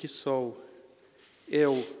dar, do que sou.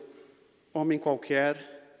 Eu, homem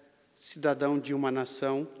qualquer, cidadão de uma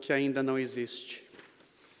nação que ainda não existe.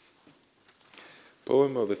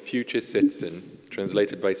 Poem of a Future Citizen,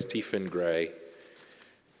 translated by Stephen Gray.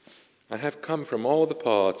 I have come from all the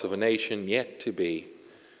parts of a nation yet to be.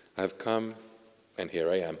 I have come, and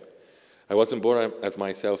here I am. I wasn't born as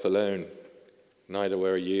myself alone, neither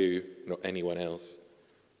were you nor anyone else,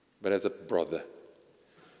 but as a brother.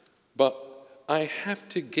 But I have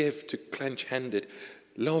to give to clench-handed,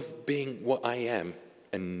 love being what I am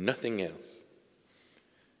and nothing else.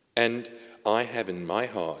 And I have in my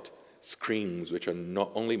heart screams which are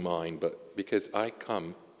not only mine, but because I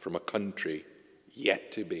come from a country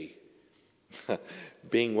yet to be.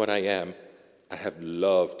 Being what I am, I have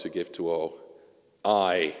love to give to all.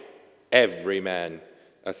 I, every man,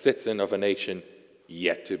 a citizen of a nation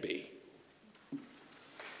yet to be.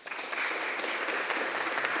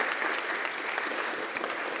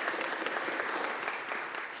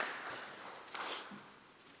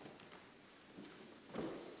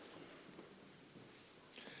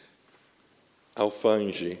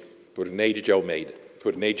 Alfange, por Neide de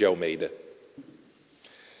Almeida.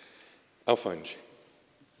 Alfange.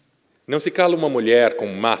 Não se cala uma mulher com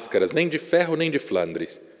máscaras, nem de ferro nem de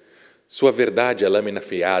Flandres. Sua verdade é lâmina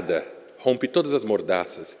afiada, rompe todas as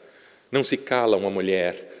mordaças. Não se cala uma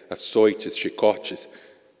mulher, açoites, chicotes.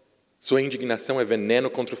 Sua indignação é veneno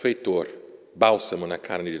contra o feitor, bálsamo na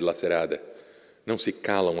carne dilacerada. Não se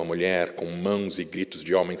cala uma mulher com mãos e gritos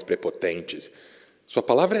de homens prepotentes. Sua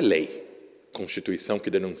palavra é lei, Constituição que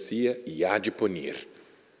denuncia e há de punir.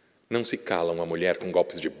 Não se cala uma mulher com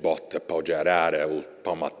golpes de bota, pau de arara ou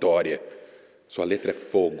palmatória. Sua letra é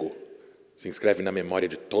fogo, se inscreve na memória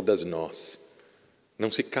de todas nós.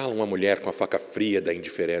 Não se cala uma mulher com a faca fria da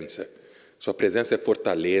indiferença. Sua presença é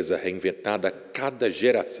fortaleza, reinventada a cada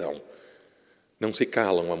geração. Não se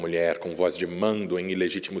cala uma mulher com voz de mando em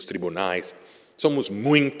ilegítimos tribunais. Somos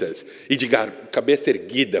muitas e de cabeça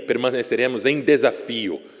erguida permaneceremos em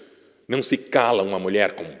desafio. Não se cala uma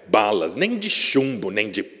mulher com balas, nem de chumbo, nem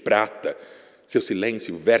de prata. Seu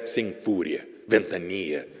silêncio verte-se em fúria,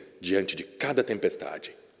 ventania, diante de cada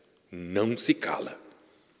tempestade. Não se cala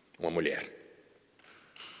uma mulher.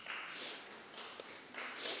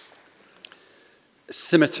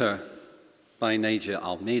 Scimitar by Nadia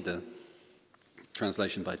Almeida,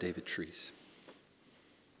 translation by David Treese.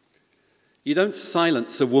 You don't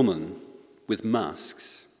silence a woman with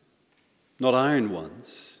masks, not iron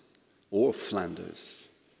ones or Flanders.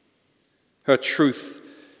 Her truth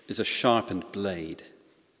is a sharpened blade.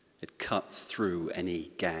 It cuts through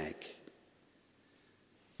any gag.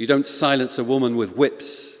 You don't silence a woman with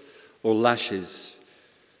whips or lashes.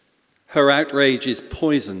 Her outrage is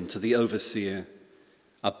poison to the overseer,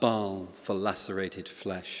 a balm for lacerated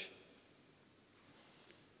flesh.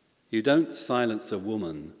 You don't silence a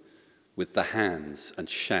woman with the hands and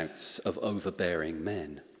shouts of overbearing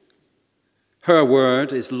men. Her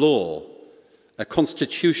word is law, a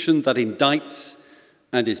constitution that indicts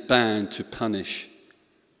and is bound to punish.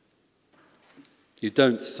 You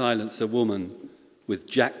don't silence a woman with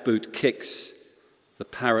jackboot kicks, the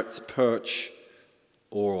parrot's perch,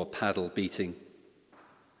 or a paddle beating.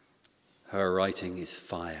 Her writing is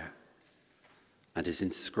fire and is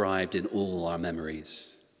inscribed in all our memories.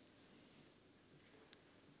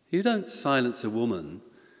 You don't silence a woman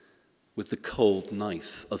with the cold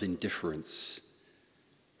knife of indifference.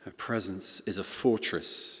 Her presence is a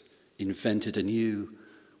fortress invented anew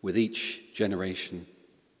with each generation.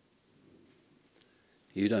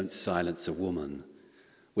 You don't silence a woman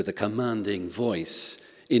with a commanding voice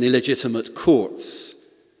in illegitimate courts.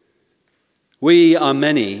 We are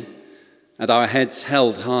many, and our heads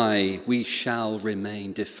held high, we shall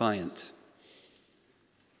remain defiant.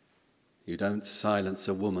 You don't silence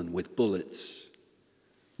a woman with bullets,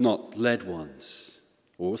 not lead ones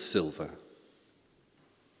or silver.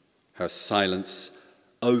 Her silence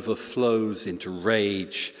overflows into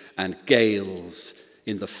rage and gales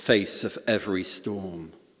in the face of every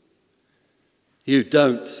storm. You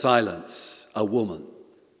don't silence a woman.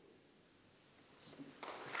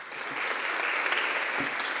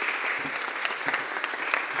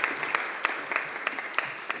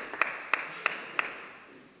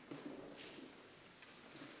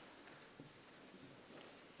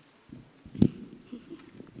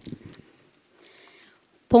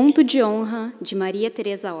 Ponto de honra, de Maria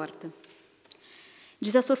Teresa Horta.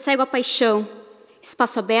 Desassossego a paixão,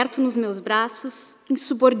 espaço aberto nos meus braços,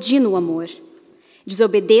 insubordino o amor.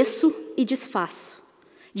 Desobedeço e desfaço.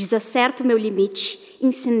 Desacerto o meu limite,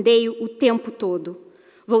 incendeio o tempo todo.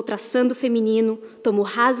 Vou traçando o feminino, tomo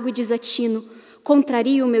rasgo e desatino,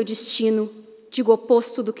 contrario o meu destino, digo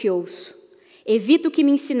oposto do que ouço. Evito o que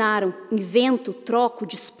me ensinaram, invento, troco,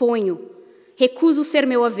 disponho. Recuso ser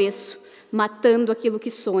meu avesso, matando aquilo que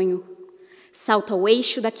sonho. Salto ao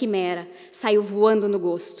eixo da quimera, saio voando no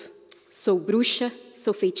gosto. Sou bruxa,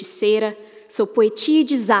 sou feiticeira, sou poetia e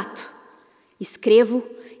desato. Escrevo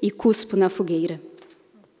e cuspo na fogueira.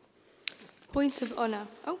 Point of Honour.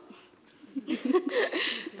 Oh.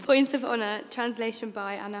 Point of Honour, translation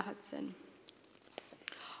by Anna Hudson.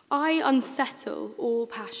 I unsettle all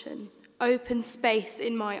passion, open space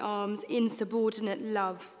in my arms, insubordinate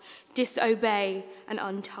love, disobey and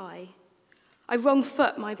untie. I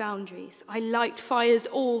wrong-foot my boundaries. I light fires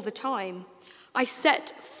all the time. I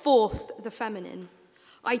set forth the feminine.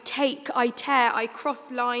 I take, I tear, I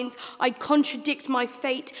cross lines. I contradict my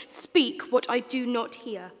fate, speak what I do not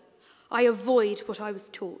hear. I avoid what I was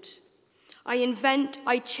taught. I invent,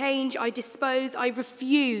 I change, I dispose, I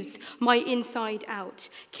refuse my inside out,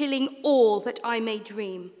 killing all that I may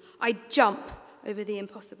dream. I jump over the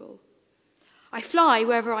impossible. I fly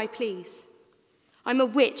wherever I please. I'm a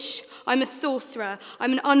witch, I'm a sorcerer,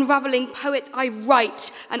 I'm an unraveling poet, I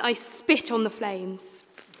write and I spit on the flames.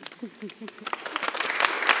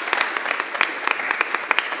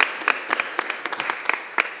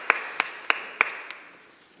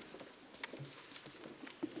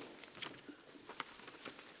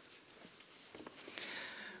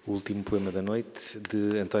 O último poema da noite,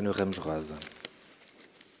 de António Ramos Rosa.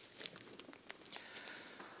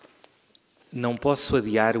 Não posso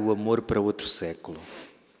adiar o amor para outro século.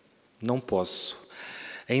 Não posso.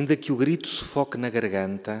 Ainda que o grito sufoque na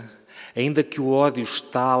garganta, ainda que o ódio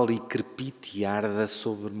estale e crepite e arda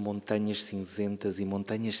sobre montanhas cinzentas e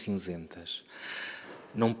montanhas cinzentas,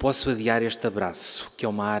 não posso adiar este abraço, que é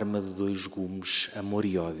uma arma de 2 gumes, amor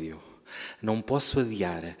e ódio. Não posso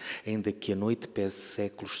adiar, ainda que a noite pese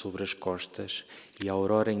séculos sobre as costas e a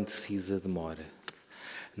aurora indecisa demore.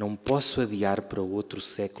 Não posso adiar para outro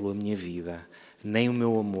século a minha vida, nem o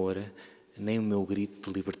meu amor, nem o meu grito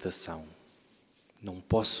de libertação. Não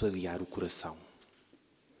posso adiar o coração.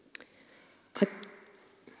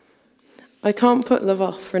 I can't put love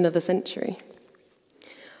off for another century.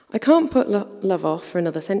 I can't put love off for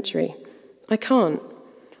another century. I can't.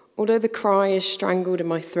 Although the cry is strangled in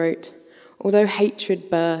my throat, although hatred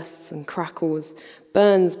bursts and crackles,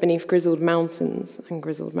 burns beneath grizzled mountains and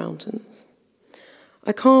grizzled mountains.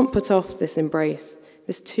 I can't put off this embrace,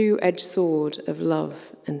 this two-edged sword of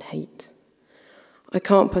love and hate. I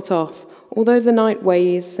can't put off, although the night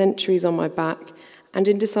weighs centuries on my back and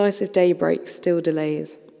indecisive daybreak still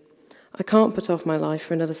delays. I can't put off my life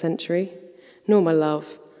for another century, nor my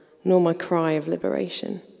love, nor my cry of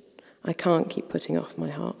liberation. I can't keep putting off my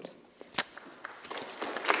heart.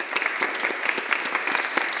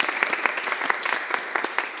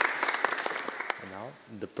 And now,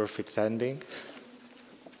 the perfect ending.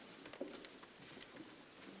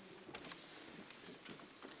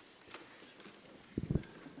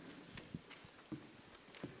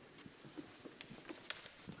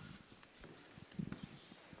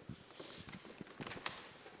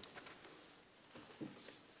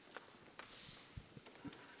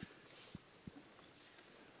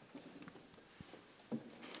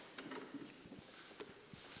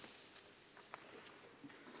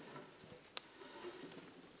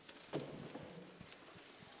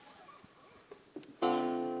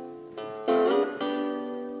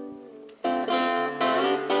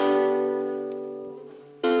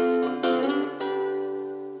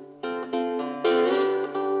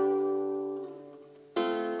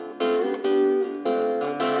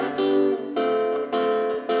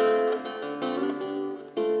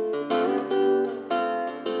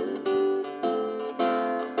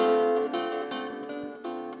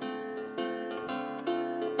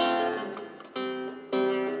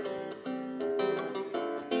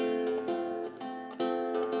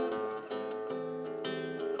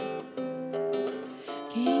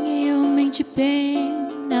 Quem realmente bem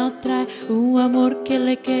não trai o amor que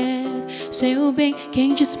ele quer. Seu bem,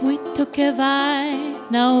 quem diz muito que vai,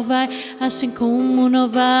 não vai, assim como não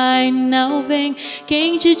vai, não vem.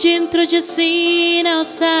 Quem de dentro de si não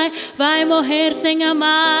sai, vai morrer sem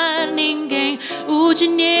amar ninguém. O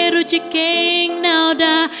dinheiro de quem não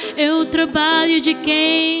dá, é o trabalho de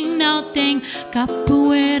quem não tem.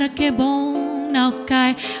 Capoeira que é bom não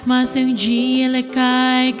cai, mas um dia ele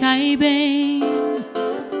cai, cai bem.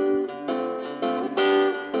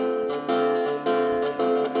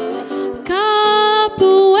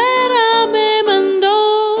 Capoeira me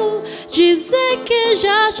mandou dizer que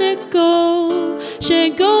já chegou,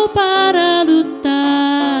 chegou para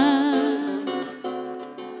lutar.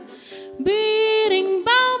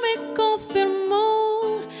 Birimbau me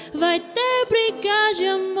confirmou, vai ter briga de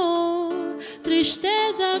amor,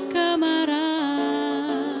 tristeza camarada.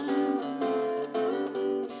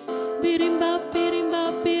 Birimbau,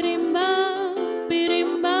 birimbau, birimbau,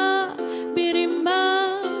 birimbau,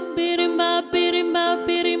 birimbau, birimbau, birimbau,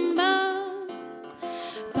 birimbau.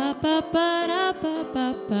 Pa pa para pa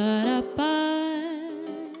pa para pa.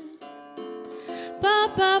 Pa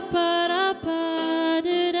pa para pa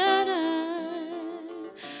da da da.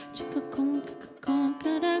 Chica con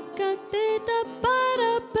caraca de da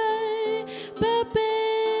para pe pe pe.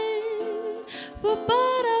 Pa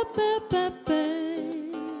para pe pe pe.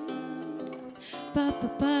 Pa pa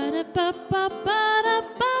para pa pa para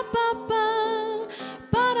pa pa pa.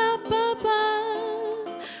 Para pa pa.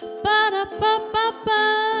 Para pa pa pa.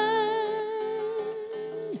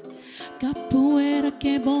 Capoeira que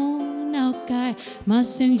é bom não cai, mas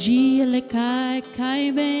se um dia ele cai,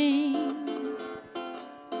 cai bem.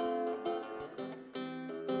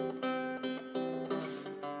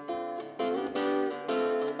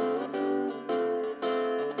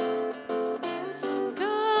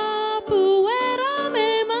 Capoeira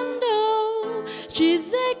me mandou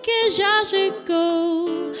dizer que já chegou,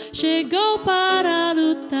 chegou para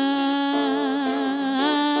lutar.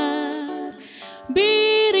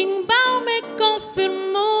 Birimbau me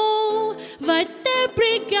confirmou, vai ter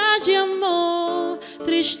briga de amor,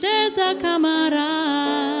 tristeza camarada.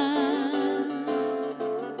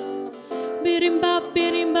 Birimbau,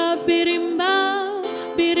 birimbau, birimbau,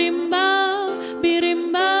 birimbau,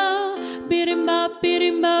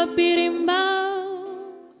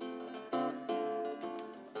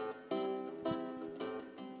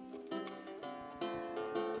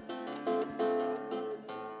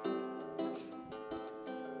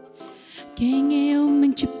 Quem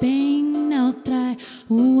realmente bem não trai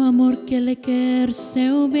o amor que ele quer,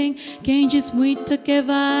 seu bem. Quem diz muito que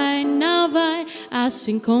vai, não vai,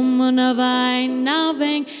 assim como não vai, não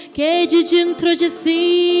vem. Que de dentro de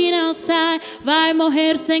si não sai, vai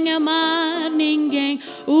morrer sem amar ninguém.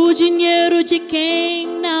 O dinheiro de quem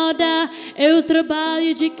não dá é o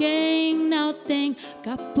trabalho de quem não tem.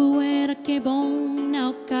 Capoeira que bom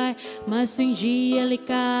não cai, mas um dia ele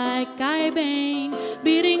cai, cai bem.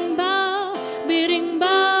 Birimbau,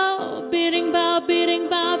 birimbau, birimbau,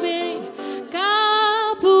 birimbau, birimbau.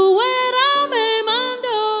 Capoeira me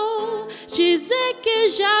mandou dizer que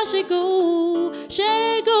já chegou,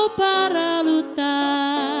 chegou para lutar.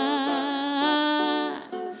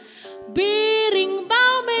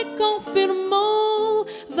 Birimbau me confirmou,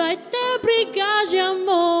 vai ter briga de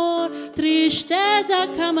amor, tristeza,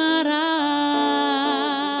 camarada.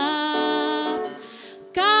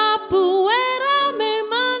 Capoeira me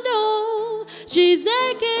mandou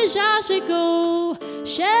dizer que já chegou,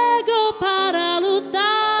 chegou para lutar.